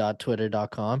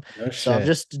 www.twitter.com. No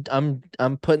So shit.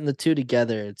 I'm putting the two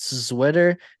together. It's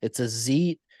Zwitter, it's a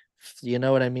Z, you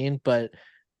know what I mean? But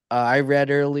I read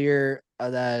earlier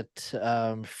that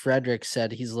Frederick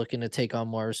said he's looking to take on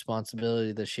more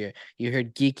responsibility this year. You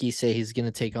heard Geeky say he's going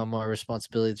to take on more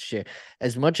responsibility this year.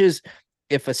 As much as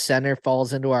if a center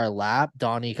falls into our lap,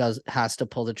 Donnie has to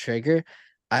pull the trigger.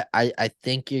 I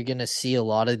think you're going to see a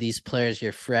lot of these players,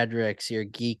 your Fredericks, your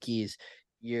Geekies,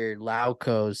 your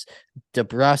Laukos,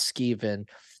 DeBrusque even,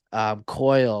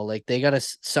 Coyle, like they gotta,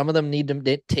 some of them need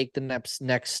to take the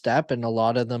next step, and a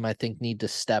lot of them I think need to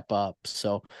step up.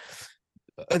 So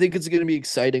I think it's gonna be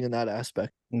exciting in that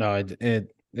aspect. No,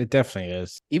 it definitely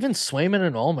is. Even Swayman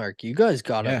and Allmark, you guys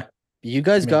gotta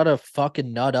gotta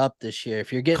fucking nut up this year.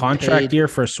 If you're getting contract paid, year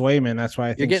for Swayman, that's why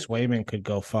I think Swayman could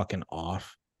go fucking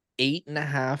off.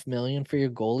 $8.5 million for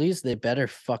your goalies, they better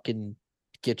fucking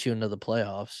get you into the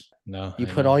playoffs. No, you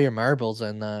put all your marbles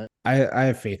in that. I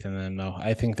have faith in them though.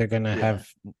 I think they're gonna have,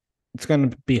 it's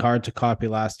gonna be hard to copy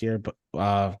last year, but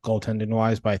goaltending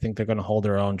wise, but I think they're gonna hold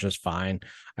their own just fine.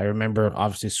 I remember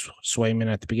obviously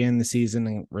Swayman at the beginning of the season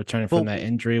and returning from that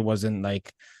injury wasn't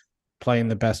like playing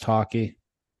the best hockey.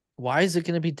 Why is it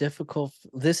going to be difficult?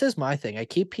 This is my thing. I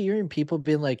keep hearing people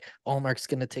being like, Allmark's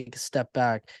going to take a step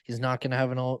back. He's not going to have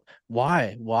an all.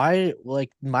 Why? Like,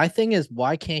 my thing is,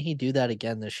 why can't he do that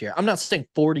again this year? I'm not saying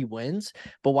 40 wins,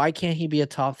 but why can't he be a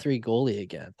top 3 goalie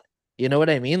again? You know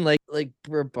what I mean? Like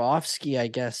Bobrovsky, I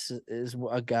guess, is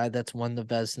a guy that's won the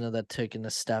Vezina that took a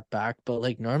step back. But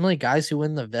like normally guys who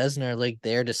win the Vezina are like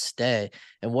there to stay.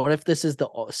 And what if this is the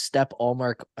step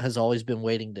Allmark has always been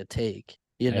waiting to take?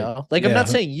 You know, like I'm not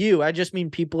saying you, I just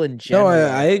mean people in general. No,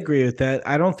 I agree with that.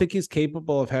 I don't think he's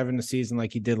capable of having a season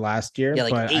like he did last year. Yeah,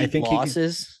 like but 8 I think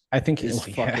losses. I think he's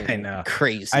fucking I know.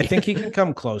 Crazy. I think he can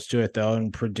come close to it though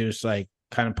and produce like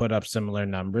kind of put up similar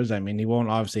numbers. I mean, he won't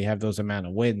obviously have those amount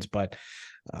of wins, but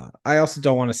I also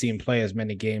don't want to see him play as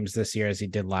many games this year as he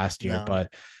did last year. No.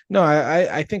 But no,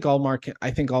 I think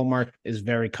Allmark is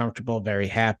very comfortable, very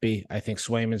happy. I think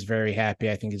Swayman's very happy.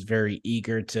 I think he's very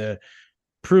eager to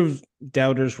prove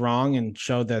doubters wrong and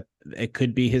show that it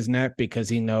could be his net, because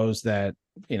he knows that,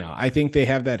 you know, I think they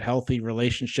have that healthy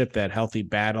relationship, that healthy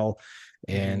battle,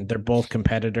 and they're both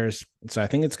competitors. So I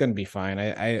think it's going to be fine.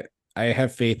 I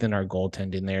have faith in our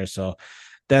goaltending there. So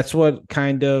that's what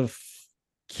kind of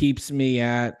keeps me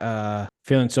at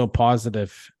feeling so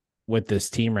positive with this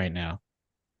team right now.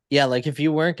 Yeah, like if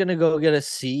you weren't going to go get a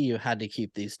C, you had to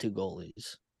keep these 2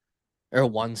 goalies. Or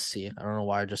 1 C. I don't know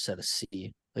why I just said a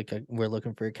C. Like we're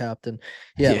looking for a captain.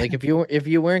 Yeah, like if you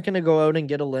weren't going to go out and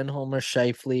get a Lindholm or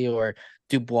Scheifele or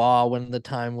Dubois when the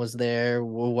time was there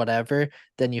or whatever,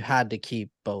 then you had to keep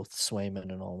both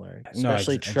Swayman and Allmark,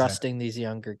 especially trusting these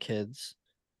younger kids.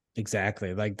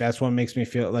 Exactly. Like that's what makes me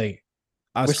feel like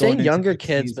we're saying younger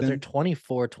kids, but they're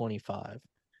 24, 25.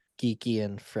 Geeky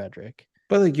and Frederick.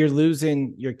 But like you're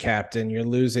losing your captain, you're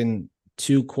losing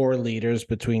 2 core leaders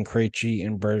between Krejci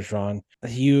and Bergeron.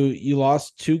 You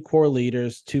lost 2 core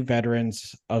leaders, 2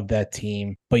 veterans of that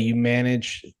team, but you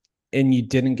managed, and you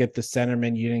didn't get the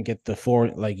centerman, you didn't get the 4.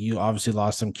 Like you obviously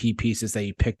lost some key pieces that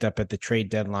you picked up at the trade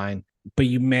deadline, but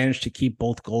you managed to keep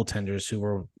both goaltenders who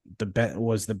were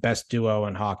the best duo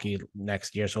in hockey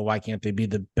next year. So why can't they be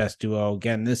the best duo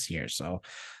again this year? So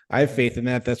I have faith in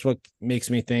that. That's what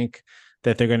makes me think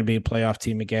that they're going to be a playoff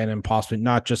team again, and possibly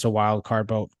not just a wild card,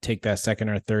 but take that 2nd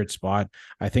or 3rd spot.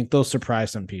 I think they'll surprise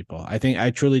some people.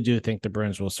 I truly do think the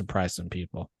Bruins will surprise some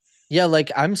people. Yeah,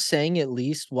 like I'm saying at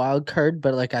least wild card,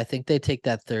 but like I think they take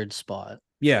that 3rd spot.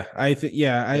 Yeah, I think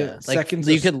like seconds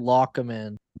you could lock them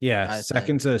in. Yeah,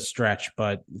 second's a stretch,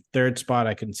 but 3rd spot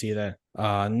I can see that.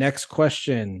 Next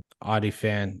question, Audi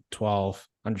fan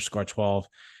 12_12.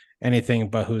 Anything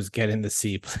but who's getting the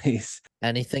C, please.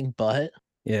 Anything but.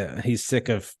 Yeah, he's sick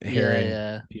of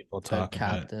hearing people talk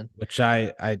about it, which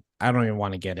I don't even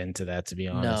want to get into that, to be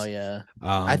honest. No, yeah.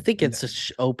 I think it's a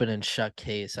open and shut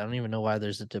case. I don't even know why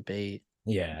there's a debate.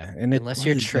 Yeah, and unless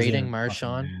you're trading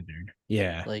Marchand,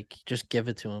 yeah, like just give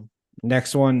it to him.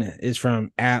 Next one is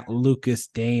from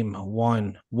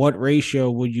 @LucasDame1. What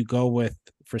ratio would you go with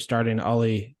for starting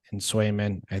Ollie and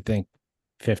Swayman? I think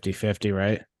 50-50,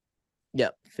 right?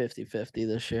 Yep, 50-50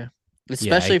 this year.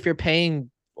 Especially if you're paying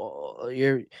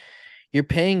you're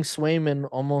paying Swayman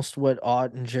almost what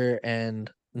Ottinger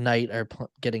and Knight are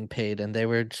getting paid, and they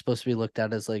were supposed to be looked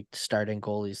at as like starting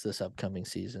goalies this upcoming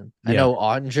season. I know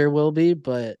Ottinger will be,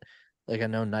 but like I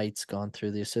know Knight's gone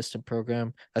through the assistant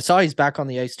program. I saw he's back on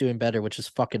the ice doing better, which is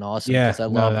fucking awesome. Yeah, because I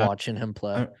love watching him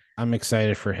play. I'm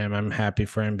excited for him. I'm happy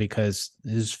for him because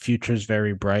his future is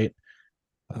very bright.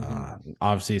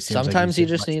 Obviously, it seems like sometimes he's you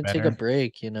doing just much need to take better. a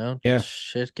break, you know? Yeah.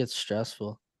 Shit gets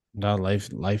stressful. No,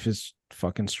 life is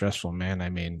fucking stressful, man. I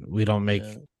mean, we don't make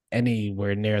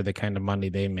anywhere near the kind of money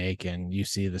they make, and you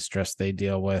see the stress they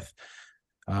deal with.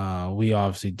 We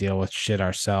obviously deal with shit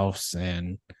ourselves,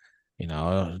 and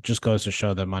it just goes to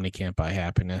show that money can't buy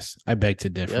happiness. I beg to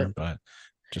differ, but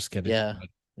just kidding. Yeah.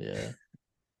 Yeah.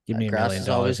 Give me $1 Grass million. is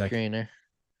always greener.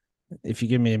 If you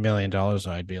give me $1 million,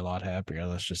 I'd be a lot happier.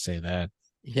 Let's just say that.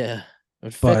 Yeah. It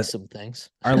would But fix some things.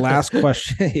 Our last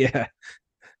question. Yeah.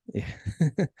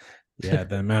 Yeah.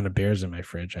 The amount of beers in my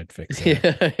fridge, I'd fix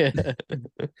that.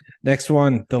 Yeah. Next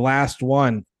one, the last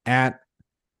one at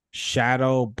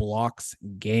Shadow Blocks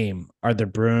Game. Are the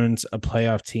Bruins a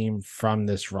playoff team from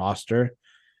this roster?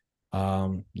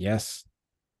 Yes.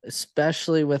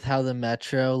 Especially with how the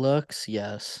Metro looks,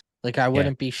 yes. Like I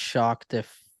wouldn't be shocked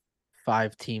if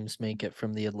 5 teams make it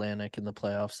from the Atlantic in the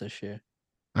playoffs this year.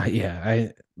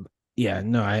 I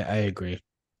agree.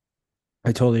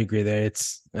 I totally agree there.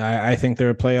 I think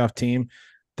they're a playoff team.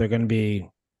 They're going to be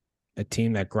a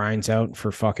team that grinds out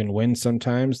for fucking wins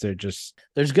sometimes. There's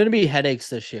going to be headaches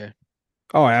this year.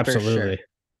 Oh, absolutely. Sure.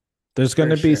 There's going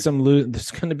to be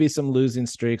there's going to be some losing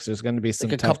streaks. There's going to be some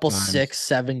like a couple times.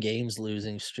 6-7 games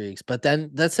losing streaks. But then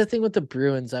that's the thing with the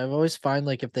Bruins. I've always find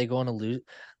like if they go on a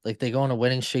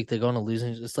winning streak, they go on a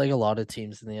losing. It's like a lot of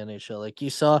teams in the NHL. Like you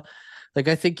saw, like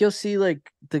I think you'll see like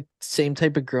the same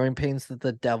type of growing pains that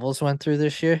the Devils went through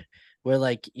this year, where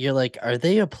like you're like, are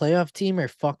they a playoff team or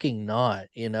fucking not?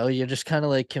 You're just kind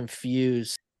of like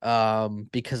confused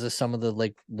because of some of the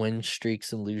like win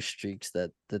streaks and lose streaks that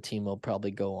the team will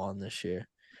probably go on this year.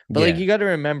 But like you got to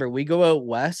remember, we go out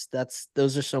west.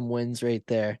 Those are some wins right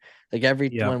there. Like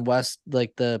when West,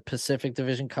 like the Pacific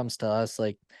Division comes to us,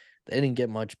 like they didn't get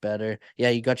much better. Yeah,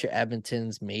 you got your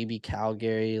Edmontons, maybe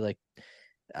Calgary. Like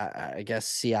I guess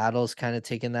Seattle's kind of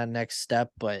taking that next step,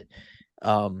 but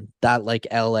that like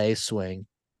LA swing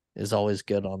is always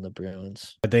good on the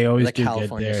Bruins. They always do good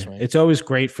there. Swing. It's always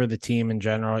great for the team in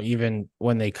general, even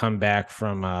when they come back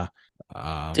from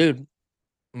dude,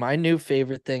 my new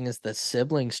favorite thing is the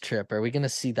siblings trip. Are we gonna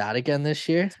see that again this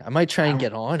year? I might try and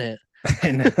get on it.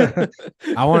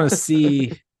 I want to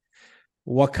see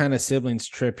what kind of siblings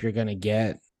trip you're gonna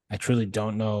get. I truly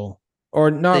don't know. Or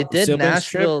not. They did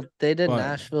Nashville. They did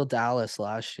Nashville, Dallas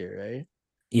last year, right?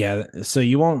 Yeah. So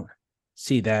you won't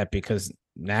see that because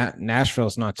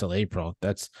Nashville's not till April.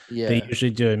 They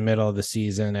usually do it middle of the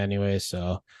season anyway.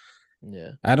 So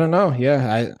I don't know.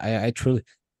 Yeah, I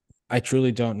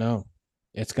truly don't know.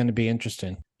 It's going to be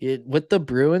interesting. With the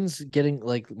Bruins getting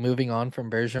like moving on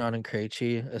from Bergeron and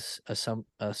Krejci,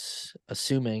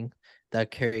 assuming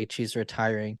that Krejci's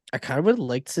retiring, I kind of would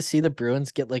like to see the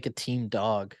Bruins get like a team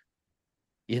dog.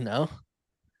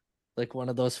 Like one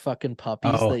of those fucking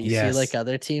puppies that you see like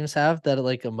other teams have that are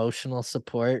like emotional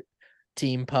support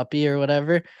team puppy or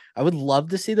whatever. I would love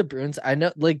to see the Bruins. I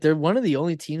know like they're one of the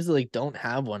only teams that like don't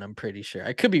have one. I'm pretty sure.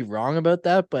 I could be wrong about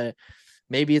that, but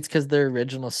maybe it's because they're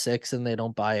original 6 and they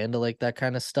don't buy into like that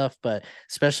kind of stuff. But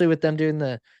especially with them doing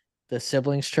the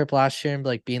siblings trip last year and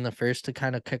like being the first to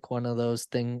kind of kick one of those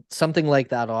something like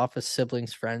that off, a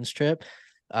siblings friends trip.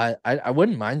 I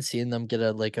wouldn't mind seeing them get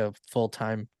a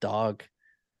full-time dog,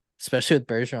 especially with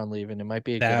Bergeron leaving. It might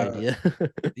be a good idea.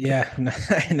 Yeah,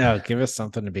 I know. Give us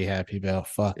something to be happy about.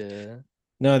 Fuck. Yeah.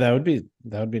 No, that would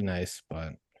be nice,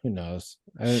 but who knows?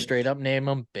 Straight up name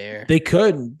them Bear. They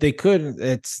could.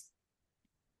 It's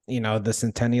the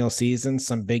centennial season.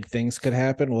 Some big things could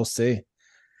happen. We'll see.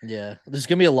 Yeah, there's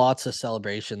gonna be lots of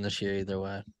celebration this year either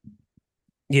way.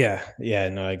 Yeah,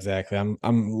 no, exactly.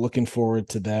 I'm looking forward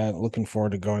to that. Looking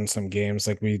forward to going to some games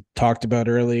like we talked about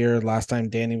earlier. Last time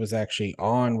Danny was actually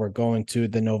on, we're going to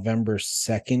the November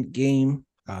 2nd game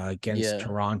against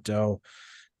Toronto.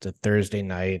 It's a Thursday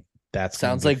night. That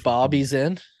sounds like Bobby's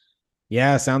in.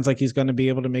 Yeah, sounds like he's going to be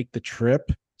able to make the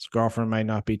trip. His girlfriend might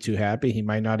not be too happy. He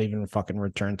might not even fucking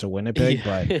return to Winnipeg,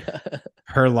 but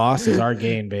her loss is our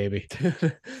gain, baby.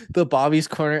 The Bobby's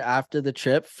Corner after the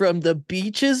trip from the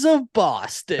beaches of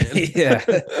Boston. Yeah.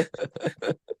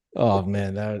 Oh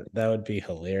man, that would be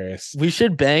hilarious. We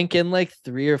should bank in like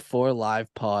 3 or 4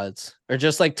 live pods, or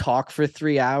just like talk for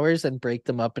 3 hours and break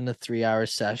them up into 3-hour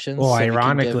sessions. Well,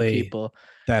 ironically,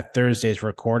 that Thursday's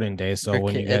recording day, so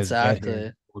when you guys get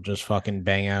here, we'll just fucking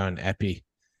bang out an epi.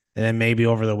 And then maybe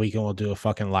over the weekend we'll do a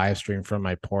fucking live stream from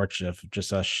my porch of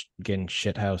just us getting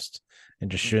shit-housed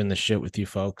and just shooting the shit with you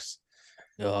folks.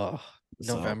 Oh,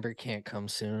 November can't come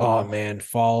soon. Oh man,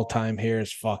 fall time here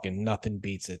is fucking nothing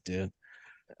beats it, dude.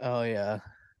 Oh yeah.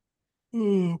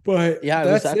 But yeah, I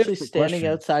was actually standing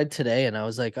outside today and I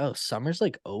was like, oh, summer's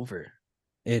like over.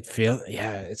 It's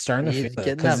starting to He's feel it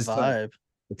getting that because vibe.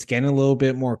 it's getting a little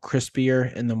bit more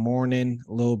crispier in the morning,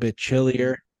 a little bit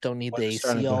chillier. Don't need the Weather's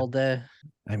starting AC to- all day.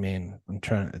 I mean,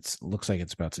 it looks like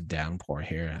it's about to downpour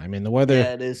here. I mean, the weather,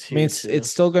 Yeah, it is I mean, here too. it's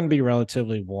still going to be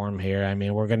relatively warm here. I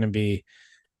mean, we're going to be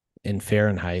in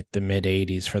Fahrenheit, the mid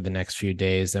 80s for the next few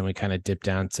days. Then we kind of dip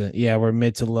down to, we're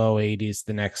mid to low 80s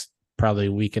the next probably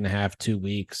week and a half, 2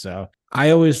 weeks. So I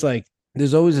always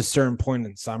there's always a certain point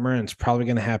in summer, and it's probably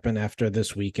going to happen after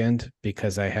this weekend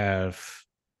because I have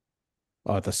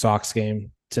the Sox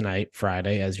game tonight,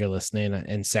 Friday, as you're listening,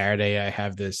 and Saturday I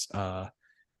have this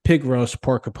pig roast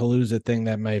porkapalooza thing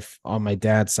that on my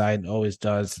dad's side always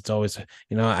does. It's always,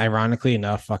 ironically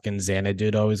enough, fucking Xana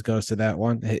dude always goes to that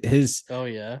one. His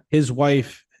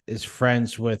wife is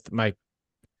friends with my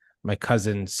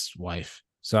cousin's wife,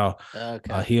 so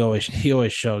he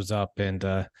always shows up,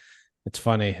 and it's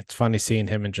funny seeing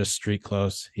him in just street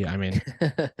clothes. I mean,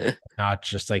 not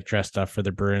just like dressed up for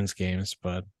the Bruins games,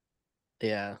 but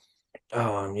yeah.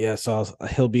 So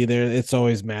he'll be there. It's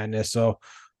always madness. So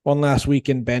one last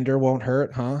weekend bender won't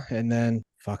hurt, huh? And then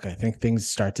I think things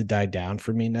start to die down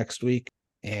for me next week.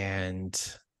 And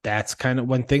that's kind of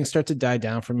when things start to die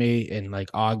down for me in like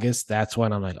August. That's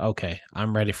when I'm like, okay,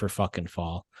 I'm ready for fucking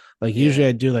fall. Like usually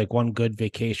I do like one good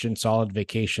solid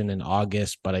vacation in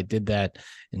August, but I did that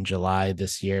in July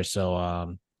this year.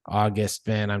 So August,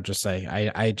 man, I'm just like,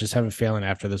 I just have a feeling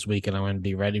after this weekend I'm going to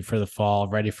be ready for the fall,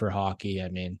 ready for hockey. I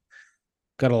mean,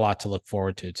 got a lot to look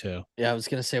forward to too. Yeah, I was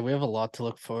gonna say we have a lot to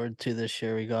look forward to this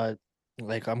year. We got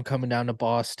I'm coming down to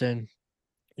Boston.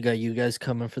 You got you guys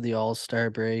coming for the All-Star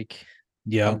break.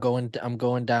 Yeah, I'm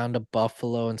going down to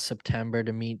Buffalo in September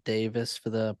to meet Davis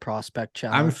for the Prospect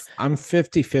Challenge. I'm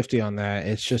 50-50 on that.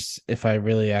 It's just if I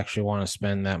really actually want to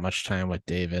spend that much time with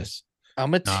Davis.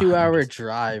 I'm a 2-hour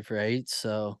drive, right?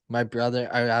 So I asked my brother,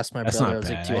 I was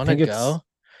like, do you want to go?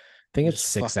 I think it's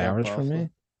 6 hours from me.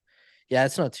 Yeah,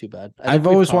 it's not too bad. I've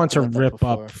always wanted to rip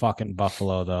up fucking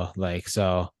Buffalo though.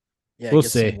 We'll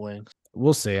see.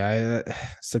 We'll see.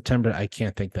 September, I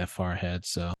can't think that far ahead.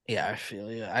 So yeah, I feel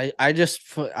you.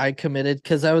 I committed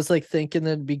because I was like thinking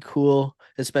it'd be cool,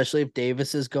 especially if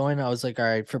Davis is going. I was like, all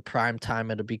right, for prime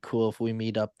time, it'd be cool if we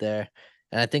meet up there.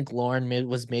 And I think Lauren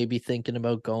was maybe thinking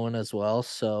about going as well.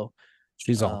 So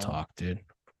she's all talk, dude.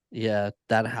 Yeah,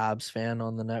 that Habs fan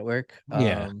on the network.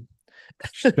 Yeah.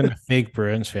 She's been a fake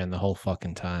Bruins fan the whole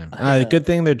fucking time. Good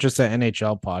thing they're just an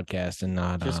NHL podcast and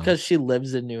not just because she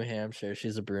lives in New Hampshire.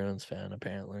 She's a Bruins fan,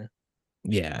 apparently.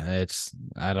 Yeah,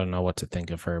 I don't know what to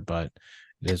think of her, but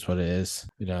it is what it is.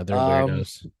 They're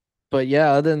weirdos. But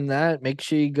yeah, other than that, make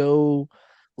sure you go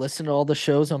listen to all the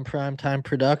shows on Primetime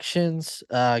Productions.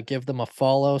 Give them a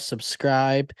follow,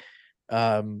 subscribe,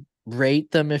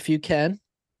 rate them if you can.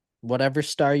 Whatever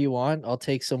star you want. I'll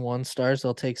take some 1 stars.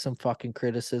 I'll take some fucking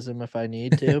criticism if I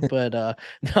need to. But no,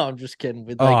 I'm just kidding.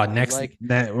 We're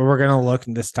gonna look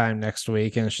this time next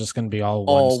week, and it's just gonna be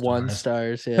all 1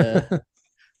 stars. Yeah.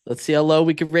 Let's see how low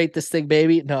we can rate this thing,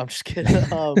 baby. No, I'm just kidding.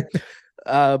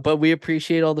 But we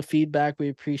appreciate all the feedback. We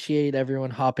appreciate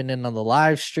everyone hopping in on the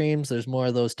live streams. There's more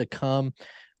of those to come.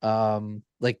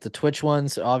 Like the Twitch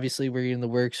ones, obviously we're in the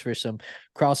works for some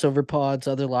crossover pods,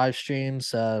 other live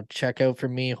streams. Check out for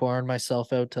me, horn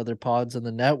myself out to other pods on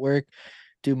the network,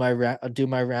 do my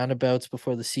roundabouts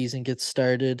before the season gets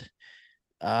started.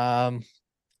 Other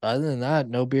than that,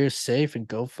 no beer's safe, and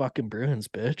go fucking Bruins,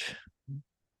 bitch.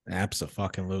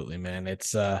 Absolutely, man.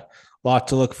 It's a lot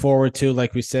to look forward to.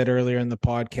 Like we said earlier in the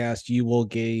podcast, you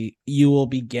will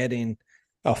be getting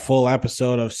a full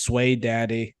episode of Sway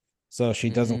Daddy. So if she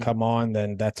doesn't come on,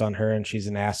 then that's on her, and she's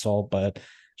an asshole. But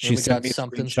she sent me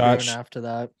something after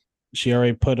that. She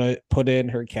already put in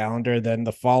her calendar. Then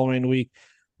the following week,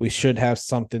 we should have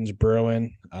something's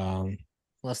brewing.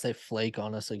 Unless they flake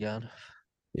on us again.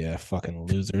 Yeah, fucking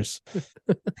losers.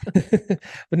 But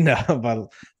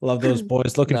love those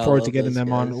boys. Looking forward to getting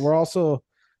them on. We're also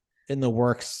in the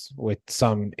works with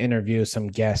some interviews, some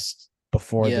guests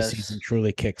before the season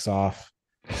truly kicks off.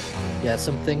 Yeah,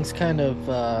 some things kind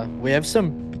of we have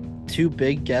some 2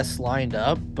 big guests lined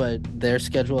up, but their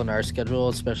schedule and our schedule,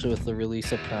 especially with the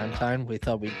release of Primetime, we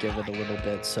thought we'd give it a little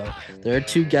bit. So there are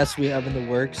 2 guests we have in the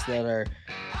works that are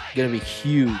going to be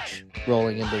huge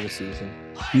rolling into the season.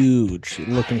 Huge.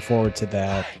 Looking forward to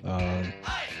that. And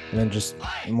then just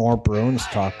more Bruins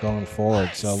talk going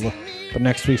forward. But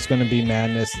next week's going to be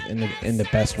madness in the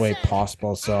best way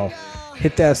possible. So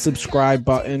hit that subscribe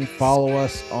button, follow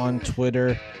us on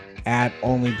Twitter at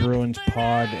Only Bruins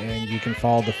Pod, and you can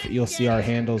follow you'll see our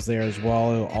handles there as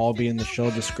well. It'll all be in the show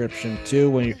description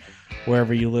too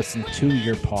wherever you listen to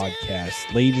your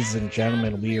podcast. Ladies and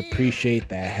gentlemen, we appreciate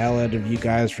the hell out of you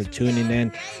guys for tuning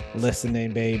in,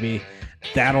 listening, baby.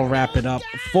 That'll wrap it up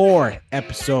for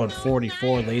episode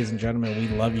 44. Ladies and gentlemen, we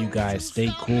love you guys.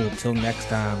 Stay cool. Till next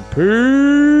time.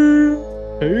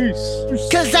 Peace.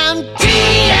 'Cause I'm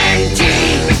TNT.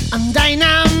 I'm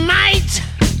dynamite.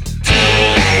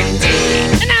 TNT.